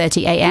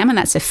 10:30 a.m., and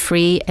that's a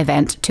free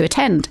event to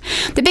attend.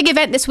 The big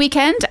event this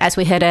weekend, as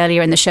we heard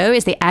earlier in the show,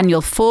 is the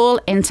annual Fall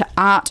into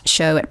Art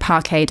show at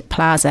Parkade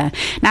Plaza.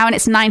 Now in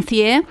its 9th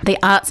year, the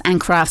Arts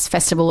and Crafts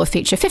Festival will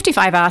feature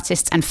 55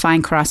 artists and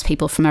fine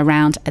craftspeople from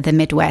around the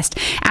Midwest.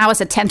 Hours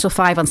are 10 till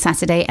 5 on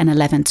Saturday and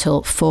 11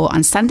 till 4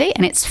 on Sunday,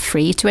 and it's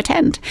free to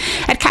attend.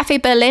 At Cafe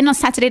Berlin on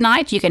Saturday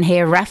night, you can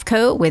hear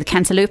Rafko with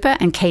Cantaloupe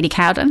and Katie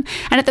Cowden.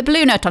 And at the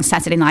Blue Note on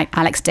Saturday night,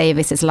 Alex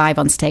Davis is live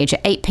on stage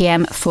at 8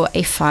 p.m. for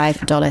a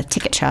 $5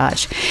 ticket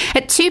charge.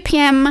 At 2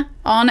 p.m.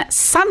 on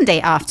Sunday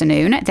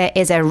afternoon, there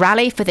is a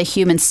Rally for the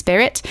Human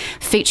Spirit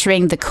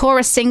featuring the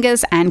chorus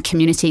singers and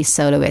community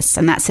soloists,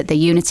 and that's at the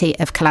Unity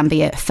of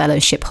Columbia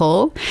Fellowship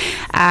Hall.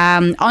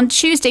 On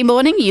Tuesday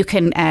morning, you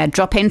can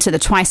drop into the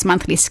twice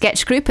monthly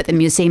sketch group at the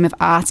Museum of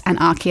Art and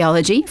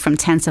Archaeology from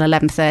 10 till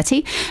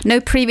 11:30.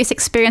 No previous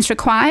experience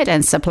required,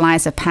 and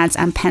supplies of pads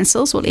and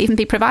pencils will even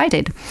be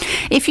provided.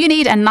 If you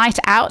need a night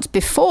out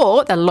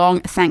before the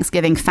long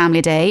Thanksgiving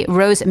family day,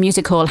 Rose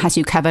Music Hall has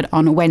you covered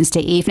on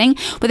Wednesday evening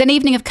with an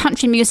evening of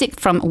country music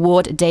from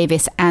Ward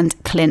Davis and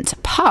Clint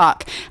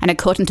Park. And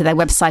according to their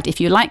website, if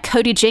you like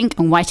Cody Jink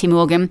and Whitey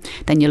Morgan,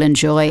 then you'll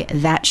enjoy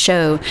that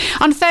show.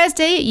 On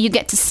Thursday, you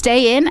get to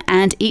stay in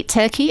and eat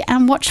turkey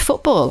and watch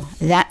football.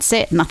 That's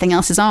it. Nothing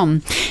else is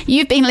on.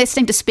 You've been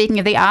listening to Speaking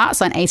of the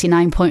Arts on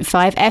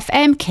 89.5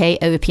 FM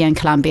KOPN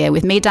Columbia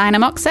with me, Diana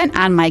Moxon,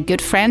 and my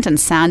good friend and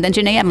sound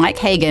engineer, Mike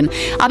Hagan.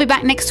 I'll be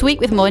back next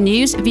week with more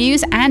news,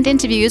 views, and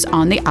interviews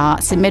on the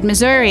arts in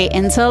mid-Missouri.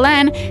 Until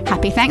then,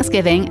 happy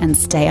Thanksgiving and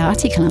stay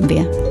arty,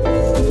 Columbia.